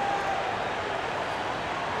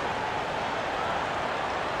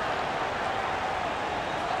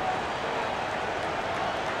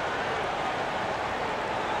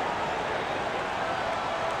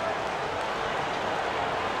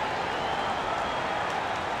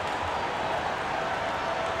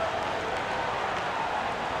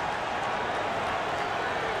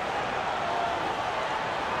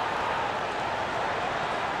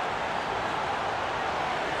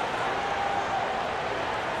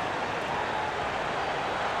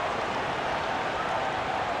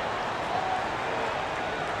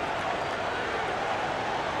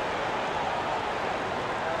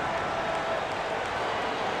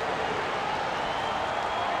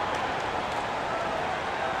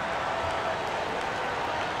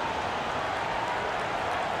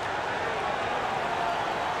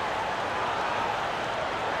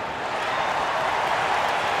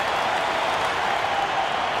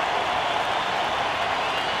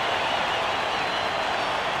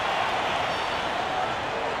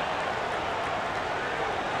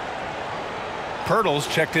 Pirtle's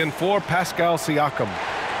checked in for Pascal Siakam.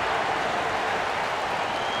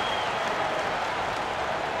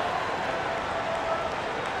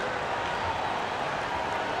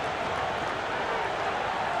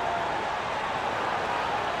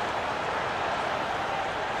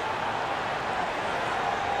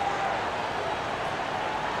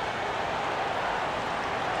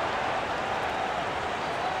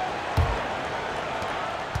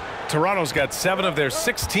 Toronto's got 7 of their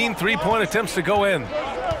 16 three-point attempts to go in.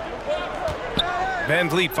 Van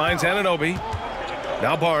Vliet finds Anunoby.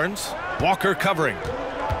 Now Barnes. Walker covering.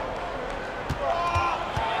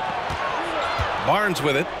 Barnes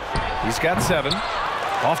with it. He's got 7.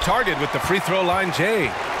 Off target with the free throw line, Jay.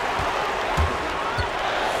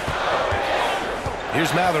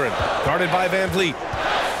 Here's Mathurin, guarded by Van Vliet.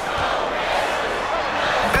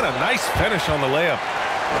 And a nice finish on the layup.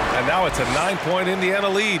 And now it's a 9-point Indiana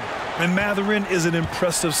lead. And Mathurin is an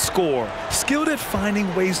impressive scorer, skilled at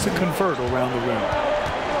finding ways to convert around the rim.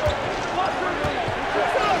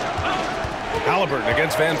 Halliburton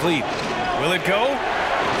against Van Vliet. Will it go?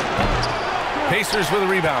 Pacers with a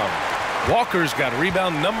rebound. Walker's got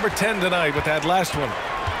rebound number 10 tonight with that last one.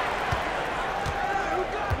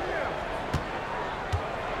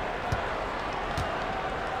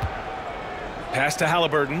 Pass to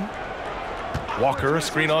Halliburton. Walker, a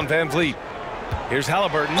screen on Van Vliet. Here's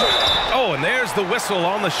Halliburton. Oh, and there's the whistle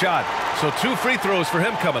on the shot. So 2 free throws for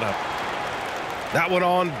him coming up. That one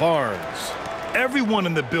on Barnes. Everyone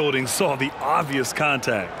in the building saw the obvious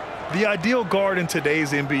contact. The ideal guard in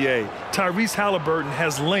today's NBA, Tyrese Halliburton,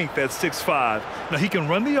 has length at 6'5". Now he can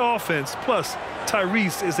run the offense, plus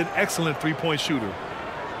Tyrese is an excellent three-point shooter.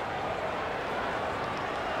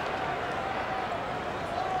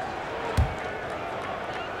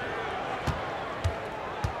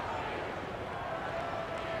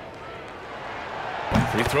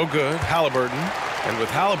 Free throw good, Halliburton. And with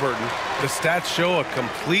Halliburton, the stats show a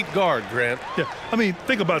complete guard, Grant. Yeah, I mean,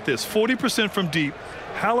 think about this. 40% from deep.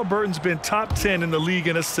 Halliburton's been top 10 in the league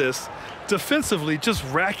in assists. Defensively, just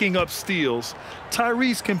racking up steals.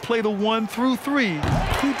 Tyrese can play the 1 through 3.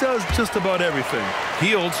 He does just about everything.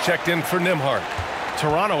 Fields checked in for Nembhard.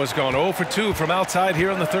 Toronto has gone 0 for 2 from outside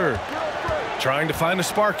here in the third. Trying to find a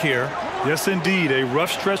spark here. Yes, indeed. A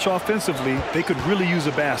rough stretch offensively. They could really use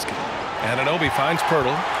a basket. Anunoby finds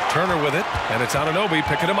Pirtle. Turner with it, and it's Anunoby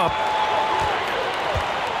picking him up.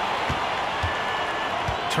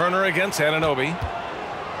 Turner against Anunoby.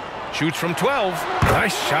 Shoots from 12.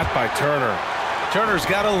 Nice shot by Turner. Turner's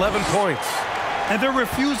got 11 points. And they're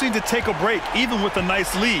refusing to take a break, even with a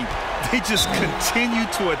nice lead. They just continue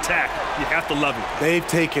to attack. You have to love it. They've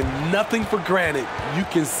taken nothing for granted. You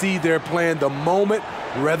can see they're playing the moment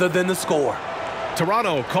rather than the score.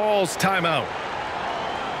 Toronto calls timeout.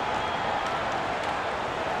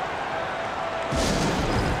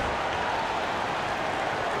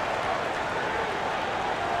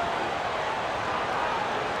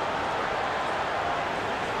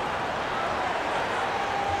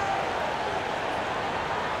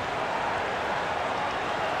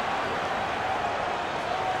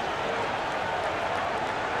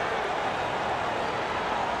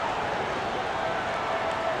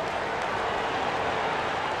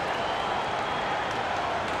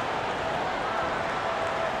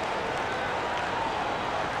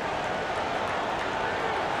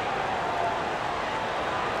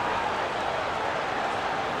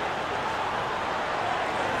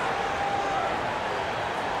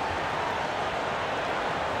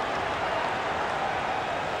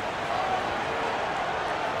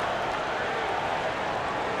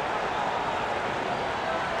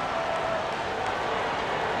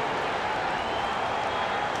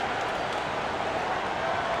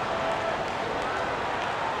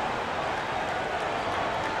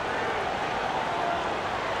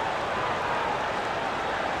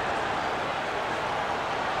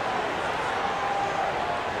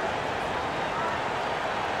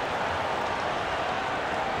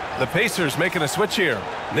 The Pacers making a switch here.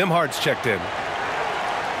 Nembhard's checked in.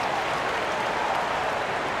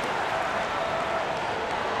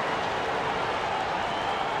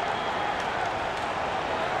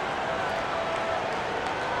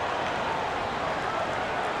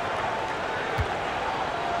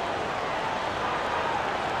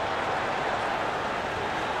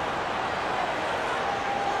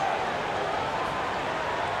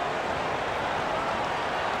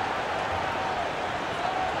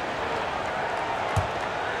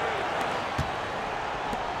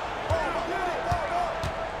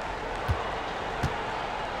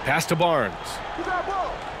 Pass to Barnes.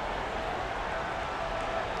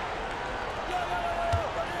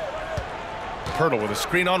 Pirtle with a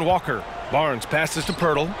screen on Walker. Barnes passes to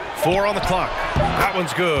Pirtle. 4 on the clock. That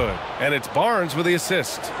one's good. And it's Barnes with the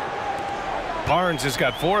assist. Barnes has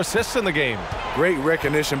got 4 assists in the game. Great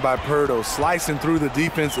recognition by Pirtle, slicing through the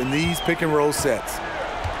defense in these pick-and-roll sets.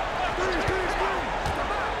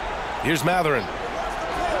 Here's Matherin.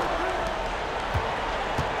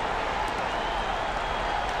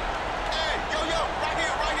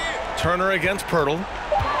 Turner against Pirtle.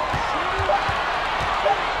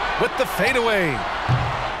 With the fadeaway.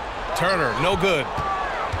 Turner, no good.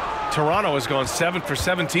 Toronto has gone 7 for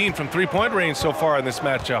 17 from three-point range so far in this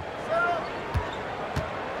matchup.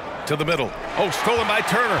 To the middle. Oh, stolen by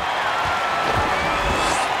Turner.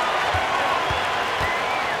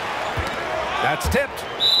 That's tipped.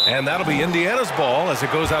 And that'll be Indiana's ball as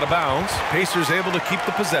it goes out of bounds. Pacers able to keep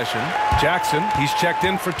the possession. Jackson, he's checked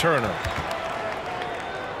in for Turner.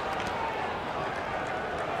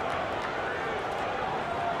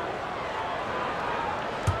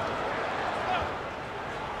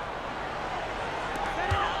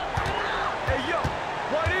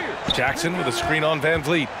 Jackson with a screen on Van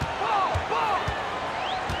Vliet.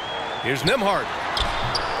 Here's Nembhard.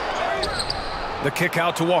 The kick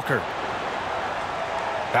out to Walker.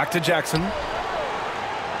 Back to Jackson.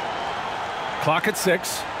 Clock at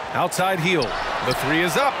 6. Outside Hield. The 3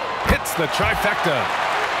 is up. Hits the trifecta.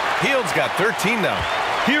 Hield's got 13 now.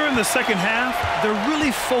 Here in the second half, they're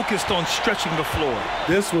really focused on stretching the floor.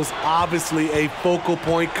 This was obviously a focal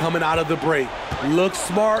point coming out of the break. Look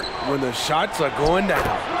smart when the shots are going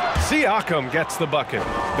down. Siakam gets the bucket.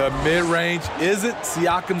 The mid-range isn't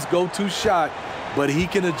Siakam's go-to shot, but he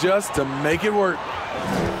can adjust to make it work.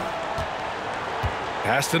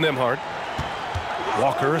 Pass to Nembhard.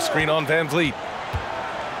 Walker, a screen on Van Vliet.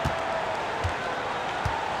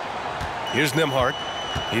 Here's Nembhard.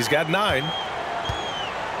 He's got 9.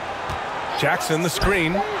 Jackson, the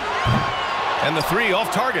screen. And the 3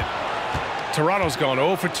 off target. Toronto's gone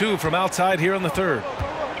 0 for 2 from outside here in the third.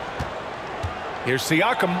 Here's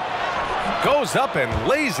Siakam. Goes up and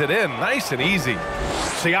lays it in nice and easy.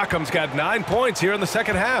 Siakam's got 9 points here in the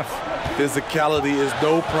second half. Physicality is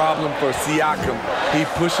no problem for Siakam. He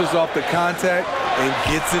pushes off the contact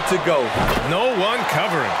and gets it to go. No one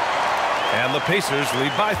covering. And the Pacers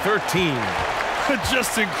lead by 13.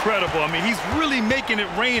 Just incredible. I mean, he's really making it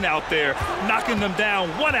rain out there, knocking them down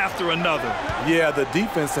one after another. Yeah, the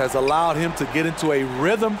defense has allowed him to get into a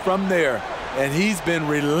rhythm from there, and he's been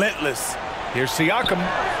relentless. Here's Siakam.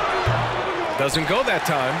 Doesn't go that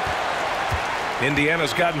time.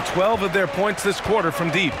 Indiana's gotten 12 of their points this quarter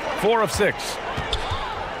from deep. 4 of 6.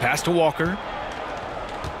 Pass to Walker.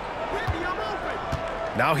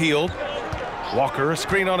 Now Hield. Walker, a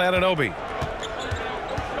screen on Anunoby.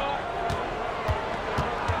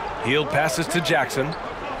 Hield passes to Jackson.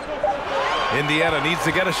 Indiana needs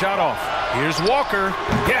to get a shot off. Here's Walker.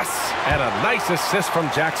 Yes, and a nice assist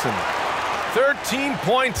from Jackson. 13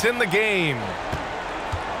 points in the game.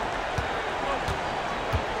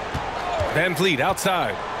 Van Vliet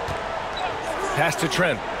outside. Pass to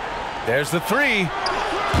Trent. There's the 3.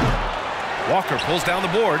 Walker pulls down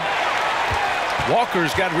the board.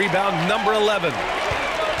 Walker's got rebound number 11.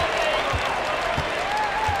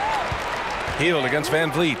 Hield against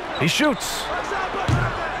Van Vliet. He shoots.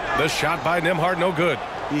 The shot by Nembhard, no good.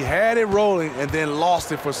 He had it rolling and then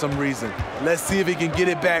lost it for some reason. Let's see if he can get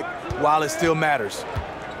it back while it still matters.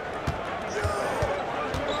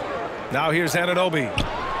 Now here's Anunoby.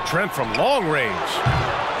 Trent from long range.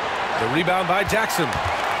 The rebound by Jackson.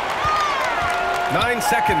 9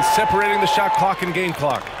 seconds separating the shot clock and game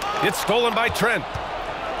clock. It's stolen by Trent.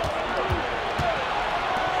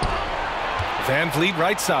 Van Vliet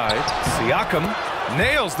right side. Siakam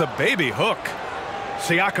nails the baby hook.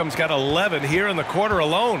 Siakam's got 11 here in the quarter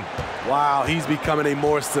alone. Wow, he's becoming a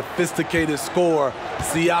more sophisticated scorer.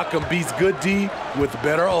 Siakam beats good D with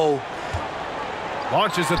better O.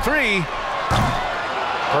 Launches a 3.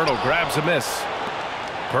 Pirtle grabs a miss.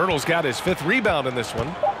 Pirtle's got his 5th rebound in this one.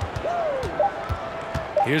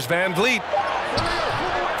 Here's Van Vliet.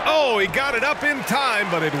 Oh, he got it up in time,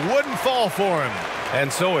 but it wouldn't fall for him.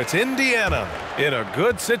 And so it's Indiana in a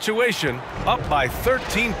good situation, up by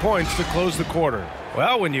 13 points to close the quarter.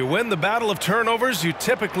 Well, when you win the battle of turnovers, you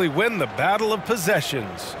typically win the battle of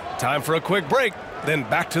possessions. Time for a quick break, then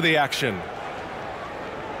back to the action.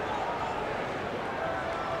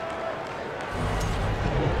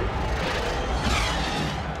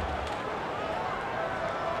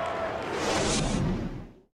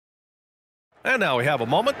 And now we have a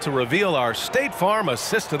moment to reveal our State Farm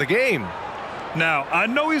assist of the game. Now, I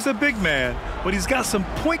know he's a big man, but he's got some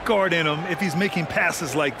point guard in him if he's making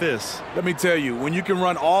passes like this. Let me tell you, when you can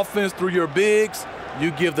run offense through your bigs,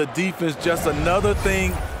 You give the defense just another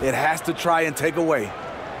thing it has to try and take away.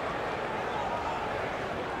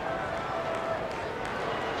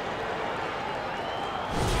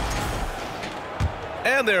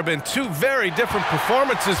 And there have been two very different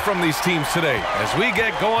performances from these teams today as we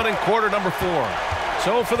get going in quarter number 4.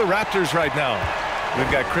 So for the Raptors right now,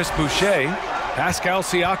 we've got Chris Boucher, Pascal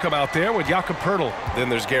Siakam out there with Jakob Poeltl. Then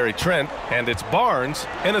there's Gary Trent, and it's Barnes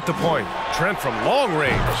in at the point. Trent from long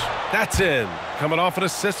range. That's in. Coming off an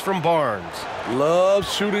assist from Barnes.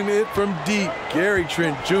 Loves shooting it from deep. Gary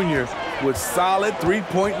Trent Jr. with solid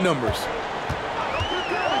three-point numbers.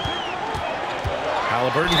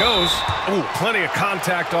 Halliburton goes. Oh, plenty of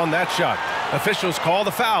contact on that shot. Officials call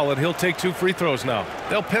the foul, and he'll take 2 free throws now.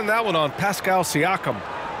 They'll pin that one on Pascal Siakam.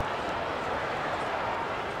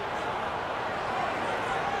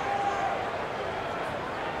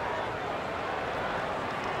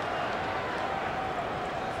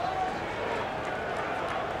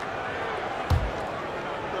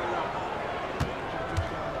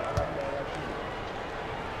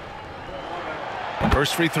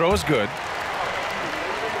 First free throw is good.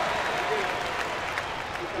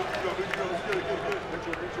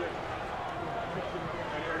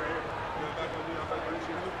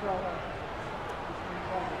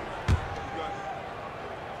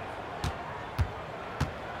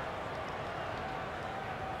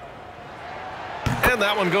 And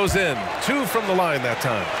that one goes in. 2 from the line that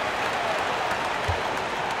time.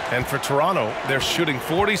 And for Toronto, they're shooting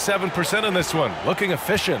 47% in this one. Looking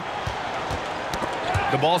efficient.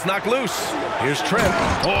 The ball's knocked loose. Here's Trent.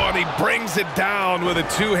 Oh, and he brings it down with a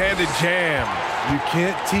two-handed jam. You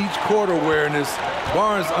can't teach court awareness.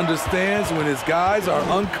 Barnes understands when his guys are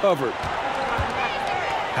uncovered.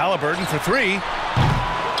 Halliburton for 3.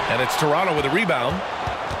 And it's Toronto with a rebound.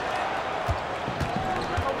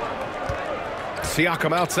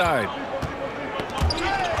 Siakam outside.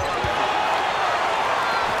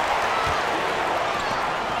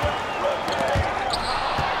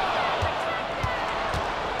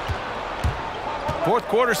 Fourth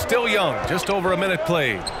quarter still young, just over a minute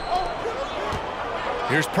played.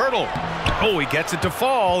 Here's Poeltl. Oh, he gets it to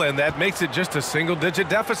fall, and that makes it just a single-digit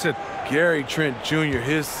deficit. Gary Trent Jr.,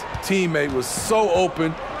 his teammate was so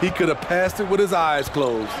open, he could have passed it with his eyes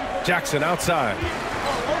closed. Jackson outside.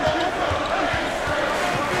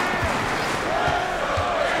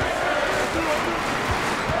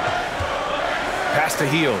 Pass to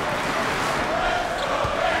Hield.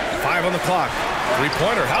 5 on the clock.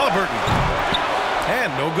 Three-pointer, Halliburton.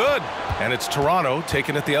 And no good. And it's Toronto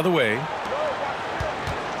taking it the other way.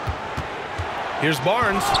 Here's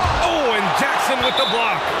Barnes. Oh, and Jackson with the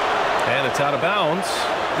block. And it's out of bounds.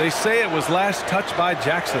 They say it was last touched by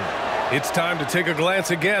Jackson. It's time to take a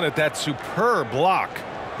glance again at that superb block.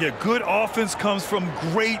 Yeah, good offense comes from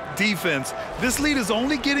great defense. This lead is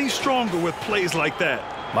only getting stronger with plays like that.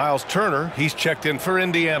 Miles Turner, he's checked in for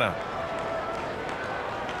Indiana.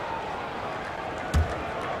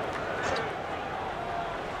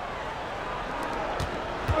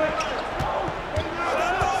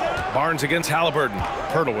 Barnes against Halliburton.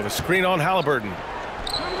 Poeltl with a screen on Halliburton.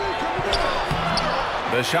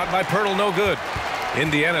 The shot by Poeltl, no good.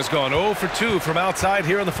 Indiana's gone 0 for 2 from outside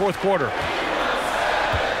here in the fourth quarter.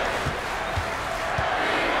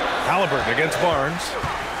 Halliburton against Barnes.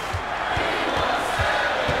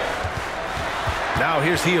 Now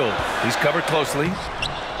here's Hield. He's covered closely.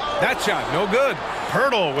 That shot, no good.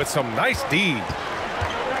 Poeltl with some nice D.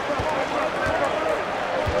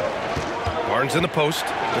 Barnes in the post,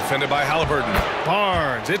 defended by Halliburton.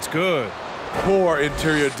 Barnes, it's good. Poor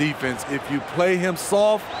interior defense. If you play him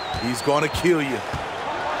soft, he's going to kill you.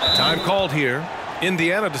 Time called here.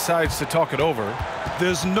 Indiana decides to talk it over.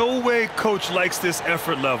 There's no way coach likes this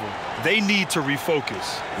effort level. They need to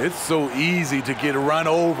refocus. It's so easy to get run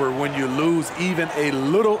over when you lose even a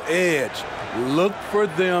little edge. Look for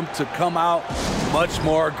them to come out much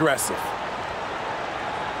more aggressive.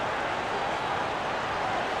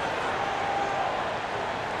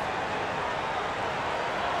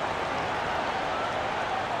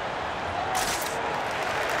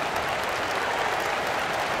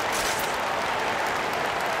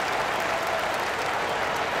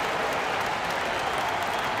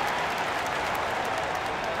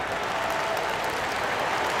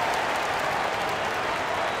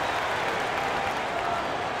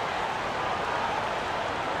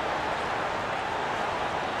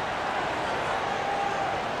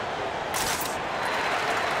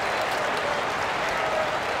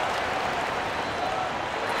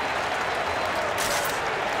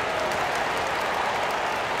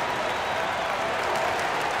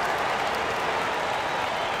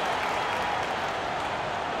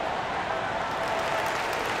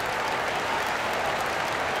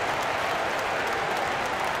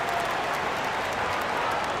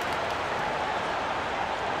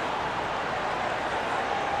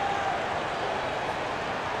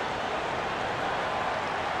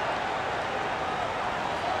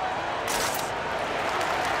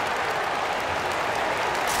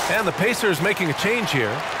 And the Pacers making a change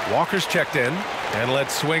here. Walker's checked in. And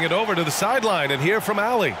let's swing it over to the sideline and hear from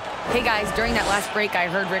Allie. Hey guys, during that last break, I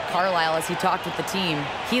heard Rick Carlisle as he talked with the team.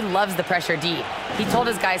 He loves the pressure D. He told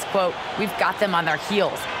his guys, quote, "We've got them on their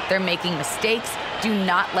heels. They're making mistakes. Do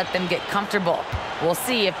not let them get comfortable." We'll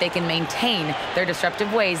see if they can maintain their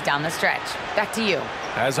disruptive ways down the stretch. Back to you.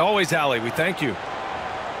 As always, Allie, we thank you.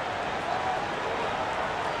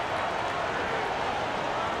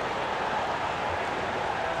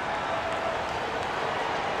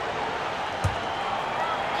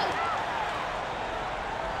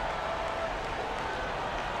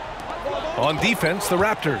 On defense, the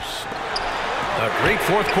Raptors. A great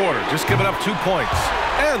fourth quarter, just giving up 2 points.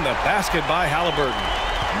 And the basket by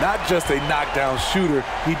Halliburton. Not just a knockdown shooter,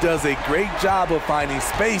 he does a great job of finding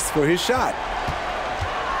space for his shot.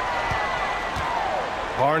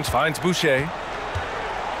 Barnes finds Boucher.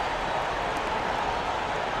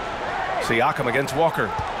 Siakam against Walker.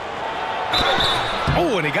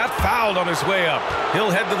 Oh, and he got fouled on his way up. He'll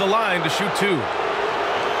head to the line to shoot 2.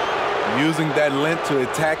 Using that length to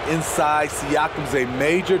attack inside, Siakam's a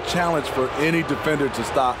major challenge for any defender to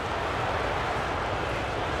stop.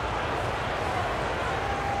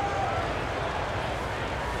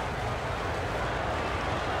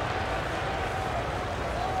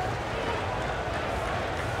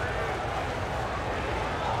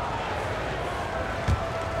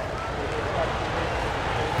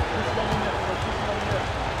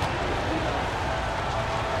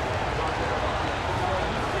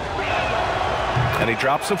 And he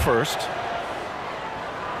drops the first.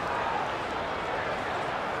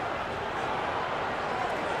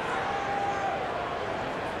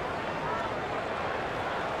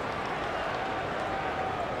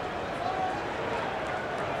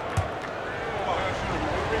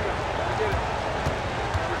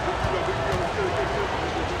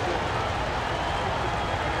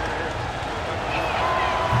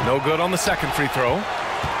 No good on the second free throw.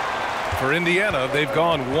 For Indiana, they've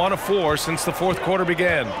gone 1 of 4 since the fourth quarter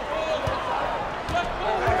began.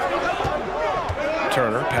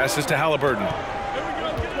 Turner passes to Halliburton.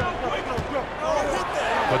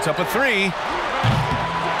 Puts up a 3.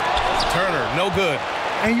 Turner, no good.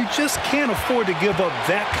 And you just can't afford to give up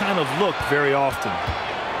that kind of look very often.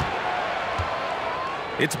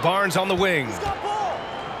 It's Barnes on the wing.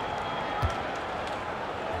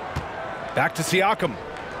 Back to Siakam.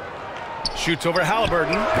 Shoots over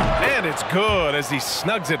Halliburton, and it's good as he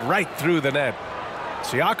snugs it right through the net.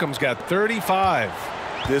 Siakam's got 35.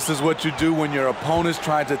 This is what you do when your opponent's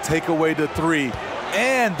trying to take away the 3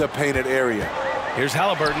 and the painted area. Here's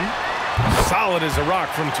Halliburton. Solid as a rock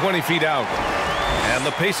from 20 feet out. And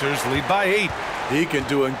the Pacers lead by 8. He can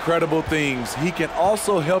do incredible things. He can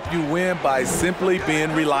also help you win by simply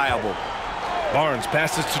being reliable. Barnes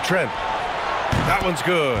passes to Trent. That one's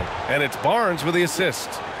good, and it's Barnes with the assist.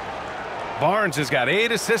 Barnes has got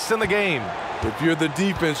 8 assists in the game. If you're the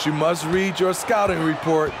defense, you must read your scouting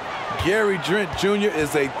report. Gary Trent Jr.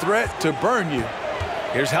 is a threat to burn you.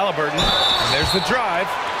 Here's Halliburton, and there's the drive,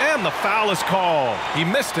 and the foul is called. He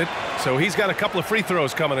missed it, so he's got a couple of free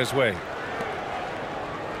throws coming his way.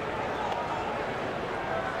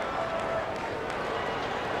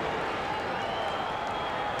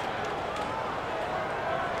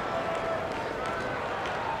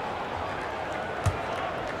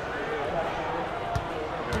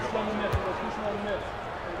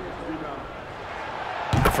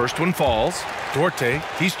 First one falls. Duarte,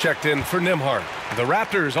 he's checked in for Nembhard. The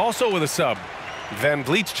Raptors also with a sub. Van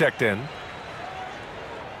Vliet's checked in.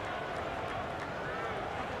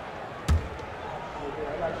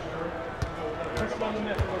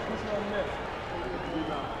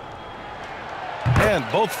 And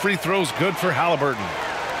both free throws good for Halliburton.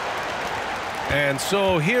 And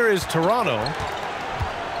so here is Toronto.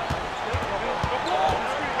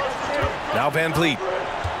 Now Van Vliet.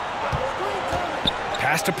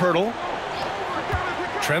 Pass to Pirtle.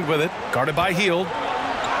 Trent with it, guarded by Hield.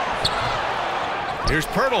 Here's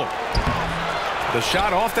Pirtle. The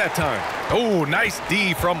shot off that time. Oh, nice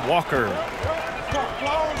D from Walker.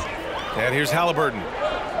 And here's Halliburton.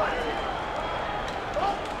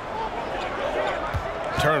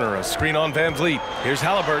 Turner, a screen on Van Vliet. Here's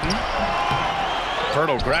Halliburton.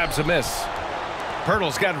 Pirtle grabs a miss.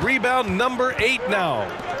 Pirtle's got rebound number 8 now.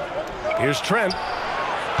 Here's Trent.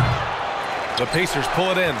 The Pacers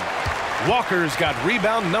pull it in. Walker's got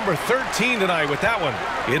rebound number 13 tonight with that one.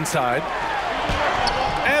 Inside.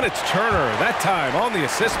 And it's Turner, that time on the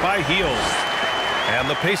assist by Hield. And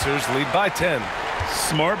the Pacers lead by 10.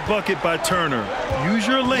 Smart bucket by Turner. Use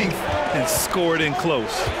your length and score it in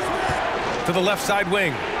close. To the left side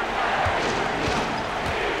wing.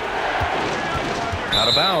 Out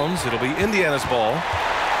of bounds. It'll be Indiana's ball.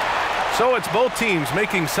 So it's both teams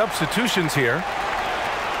making substitutions here.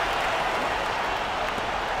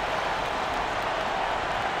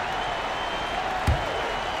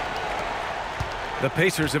 The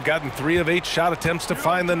Pacers have gotten 3 of 8 shot attempts to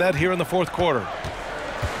find the net here in the fourth quarter.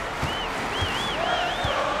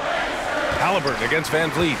 Halliburton against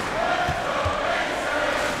Van Vliet.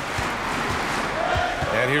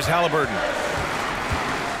 And here's Halliburton.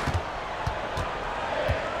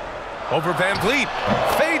 Over Van Vliet.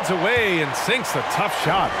 Fades away and sinks a tough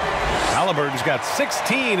shot. Halliburton's got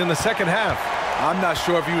 16 in the second half. I'm not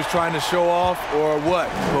sure if he was trying to show off or what,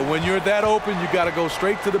 but when you're that open, you got to go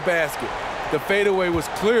straight to the basket. The fadeaway was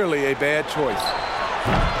clearly a bad choice.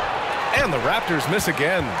 And the Raptors miss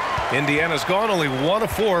again. Indiana's gone only 1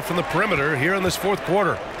 of 4 from the perimeter here in this fourth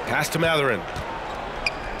quarter. Pass to Mathurin.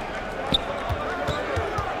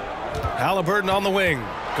 Halliburton on the wing.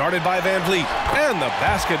 Guarded by Van Vliet. And the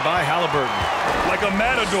basket by Halliburton. Like a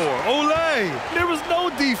matador. Olay! There was no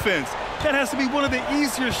defense. That has to be one of the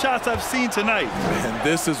easier shots I've seen tonight. And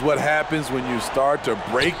this is what happens when you start to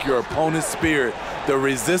break your opponent's spirit. The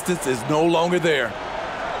resistance is no longer there.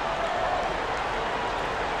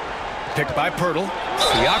 Picked by Pirtle.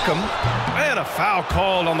 Siakam. And a foul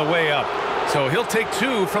called on the way up. So he'll take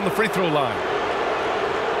 2 from the free throw line.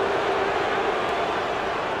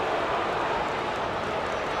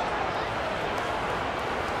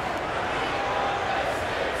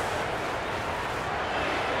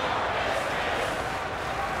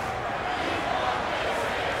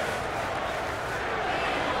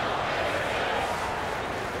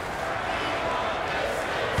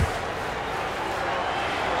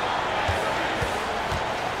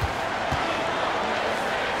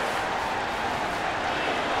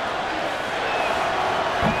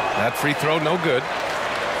 That free throw, no good.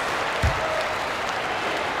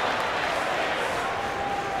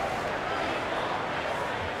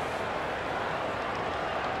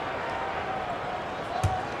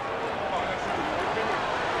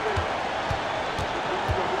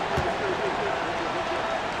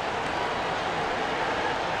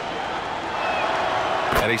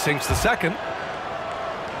 And he sinks the second.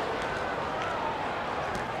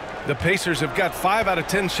 The Pacers have got 5 out of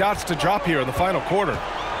 10 shots to drop here in the final quarter.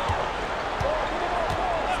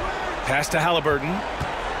 Pass to Halliburton.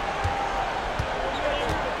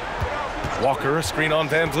 Walker, a screen on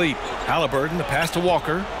Van Vliet. Halliburton, the pass to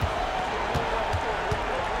Walker.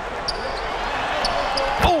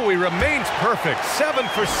 Oh, he remains perfect. 7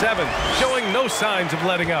 for 7, showing no signs of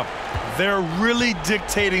letting up. They're really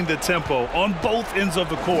dictating the tempo on both ends of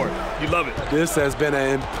the court. You love it. This has been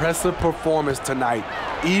an impressive performance tonight.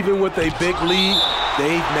 Even with a big lead,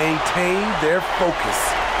 they've maintained their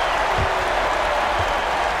focus.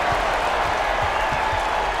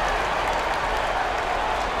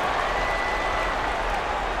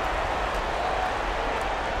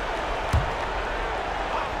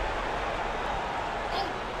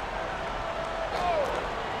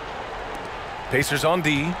 Pacers on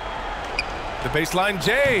D. The baseline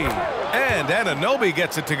J. And Anunoby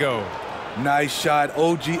gets it to go. Nice shot.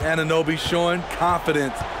 OG Anunoby showing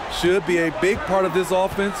confidence. Should be a big part of this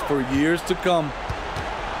offense for years to come.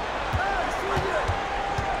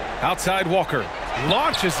 Outside Walker.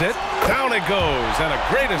 Launches it. Down it goes. And a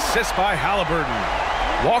great assist by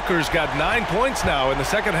Halliburton. Walker's got 9 points now in the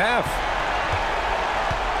second half.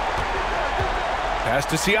 Pass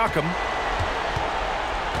to Siakam.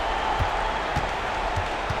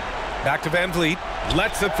 Back to Van Vliet.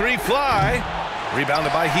 Lets the 3 fly.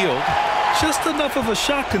 Rebounded by Hield. Just enough of a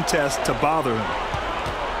shot contest to bother him.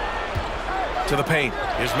 To the paint.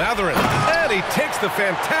 Here's Mathurin. And he takes the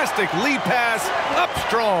fantastic lead pass up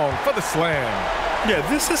strong for the slam. Yeah,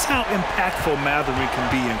 this is how impactful Mathurin can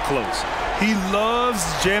be in close. He loves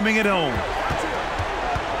jamming it home.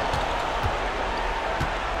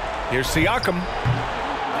 Here's Siakam.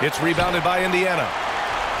 It's rebounded by Indiana.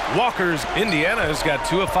 Walker's Indiana has got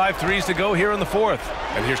 2 of 5 threes to go here in the fourth.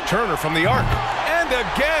 And here's Turner from the arc. And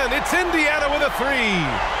again, it's Indiana with a 3.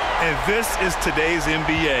 And this is today's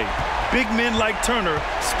NBA. Big men like Turner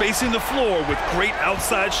spacing the floor with great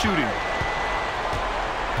outside shooting.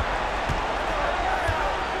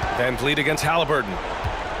 Van Vliet against Halliburton.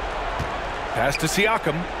 Pass to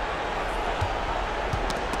Siakam.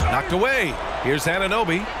 Knocked away. Here's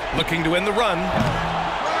Anunoby looking to end the run.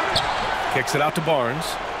 Kicks it out to Barnes.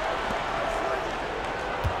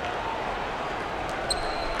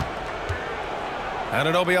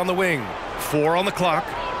 Anunoby on the wing. 4 on the clock.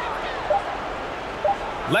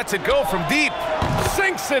 Lets it go from deep.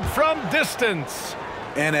 Sinks it from distance.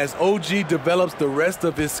 And as OG develops the rest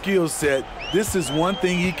of his skill set, this is one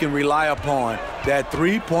thing he can rely upon, that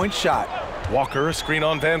three-point shot. Walker, a screen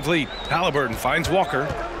on Van Vliet. Halliburton finds Walker.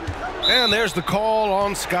 And there's the call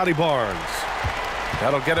on Scotty Barnes.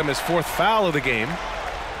 That'll get him his 4th foul of the game.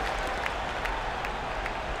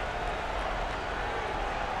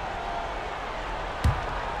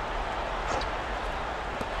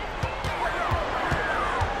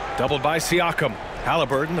 Doubled by Siakam.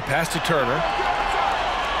 Halliburton, the pass to Turner.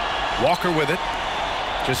 Walker with it.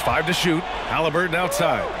 Just 5 to shoot. Halliburton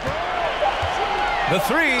outside. The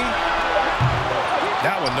 3.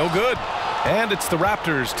 That one no good. And it's the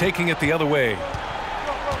Raptors taking it the other way.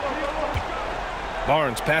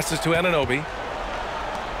 Barnes passes to Anunoby.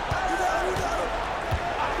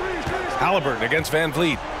 Halliburton against Van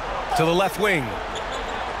Vliet. To the left wing.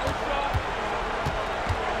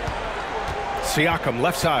 Siakam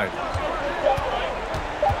left side.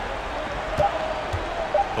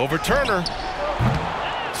 Over Turner.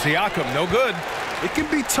 Siakam no good. It can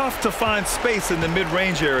be tough to find space in the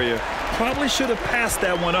mid-range area. Probably should have passed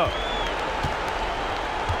that one up.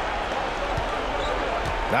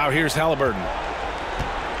 Now here's Halliburton.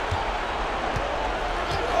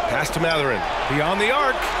 Pass to Mathurin. Beyond the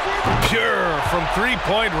arc. Pure from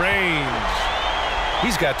three-point range.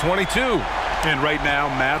 He's got 22. And right now,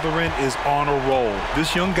 Mathurin is on a roll.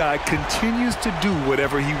 This young guy continues to do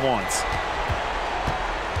whatever he wants.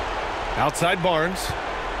 Outside Barnes.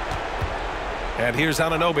 And here's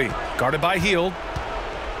Anunoby. Guarded by Hield.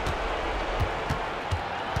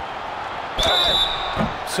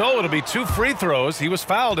 So it'll be 2 free throws. He was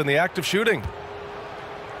fouled in the act of shooting.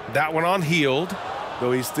 That one on Hield.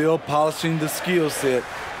 Though he's still polishing the skill set,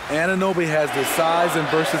 Anunoby has the size and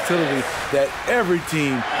versatility that every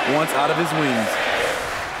team wants out of his wings.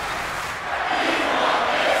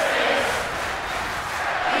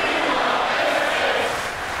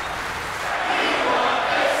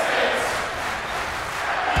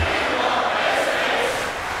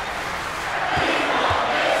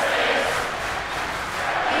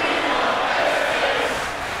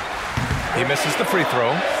 He misses the free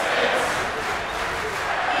throw.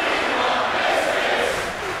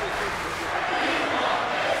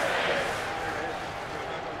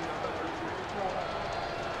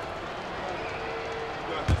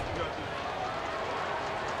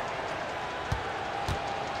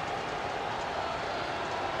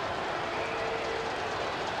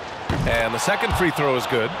 And the second free throw is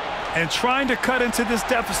good. And trying to cut into this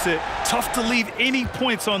deficit, tough to leave any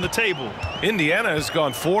points on the table. Indiana has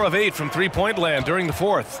gone 4 of 8 from three-point land during the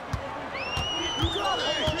 4th.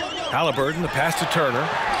 Halliburton, the pass to Turner.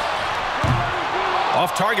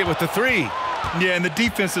 Off target with the 3. Yeah, and the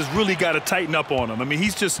defense has really got to tighten up on him. I mean,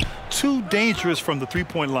 he's just too dangerous from the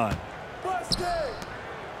three-point line.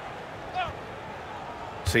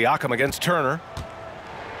 Siakam against Turner.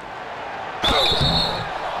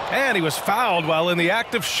 And he was fouled while in the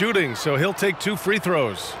act of shooting, so he'll take 2 free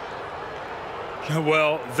throws.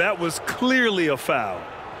 Well, that was clearly a foul.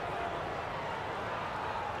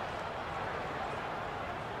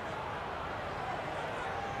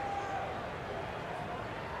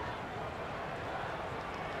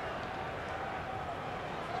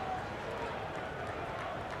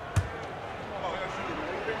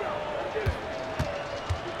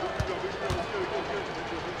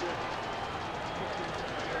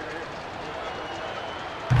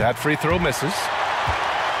 That free throw misses.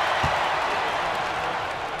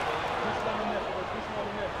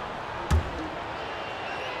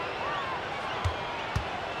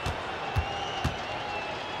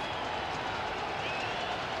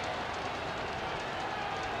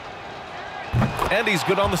 And he's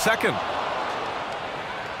good on the second.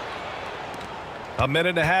 A minute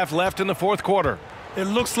and a half left in the 4th quarter. It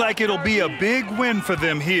looks like it'll be a big win for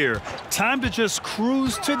them here. Time to just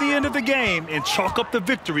cruise to the end of the game and chalk up the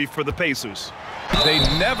victory for the Pacers. They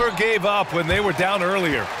never gave up when they were down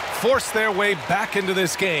earlier. Forced their way back into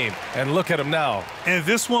this game. And look at them now. And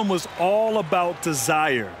this one was all about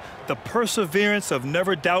desire. The perseverance of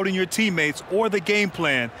never doubting your teammates or the game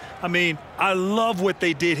plan. I mean, I love what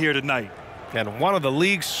they did here tonight. And one of the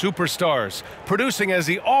league's superstars, producing as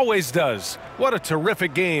he always does. What a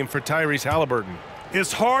terrific game for Tyrese Halliburton.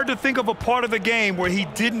 It's hard to think of a part of the game where he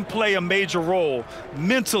didn't play a major role,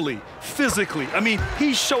 mentally, physically. I mean,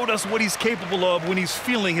 he showed us what he's capable of when he's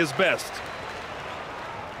feeling his best.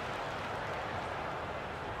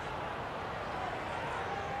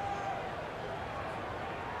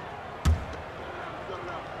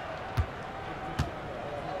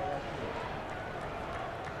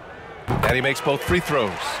 And he makes both free throws.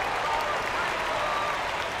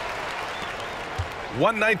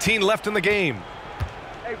 1:19 left in the game.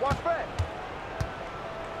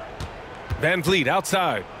 Van Vliet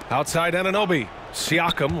outside. Outside Anunoby.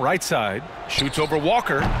 Siakam right side. Shoots over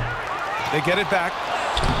Walker. They get it back.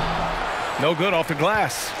 No good off the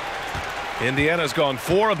glass. Indiana's gone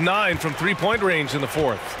 4 of 9 from three-point range in the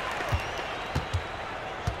fourth.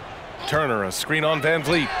 Turner, a screen on Van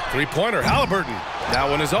Vliet. Three-pointer, Halliburton. That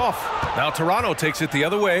one is off. Now Toronto takes it the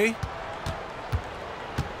other way.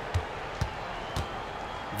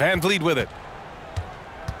 Van Vliet with it.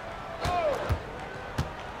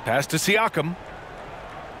 Pass to Siakam.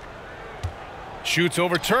 Shoots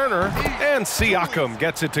over Turner, and Siakam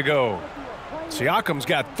gets it to go. Siakam's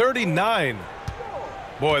got 39.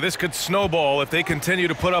 Boy, this could snowball if they continue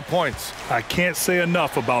to put up points. I can't say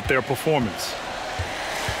enough about their performance.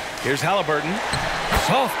 Here's Halliburton.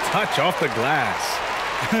 Soft touch off the glass.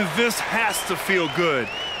 This has to feel good.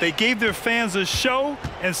 They gave their fans a show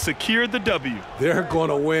and secured the W. They're going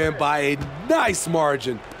to win by a nice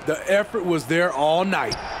margin. The effort was there all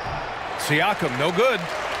night. Siakam, no good.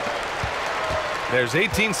 There's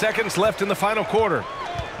 18 seconds left in the final quarter.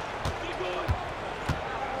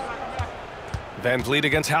 Van Vliet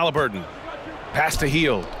against Halliburton. Pass to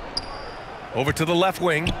Hield. Over to the left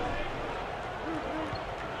wing.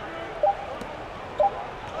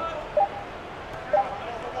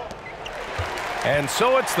 And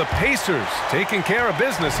so it's the Pacers taking care of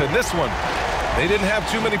business in this one. They didn't have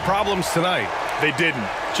too many problems tonight. They didn't.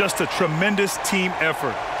 Just a tremendous team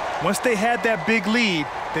effort. Once they had that big lead,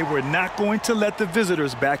 they were not going to let the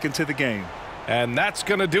visitors back into the game. And that's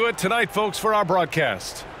going to do it tonight, folks, for our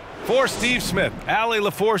broadcast. For Steve Smith, Allie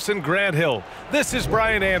LaForce, and Grant Hill, this is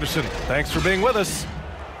Brian Anderson. Thanks for being with us.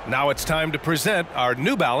 Now it's time to present our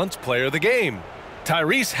New Balance Player of the Game,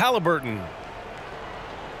 Tyrese Halliburton.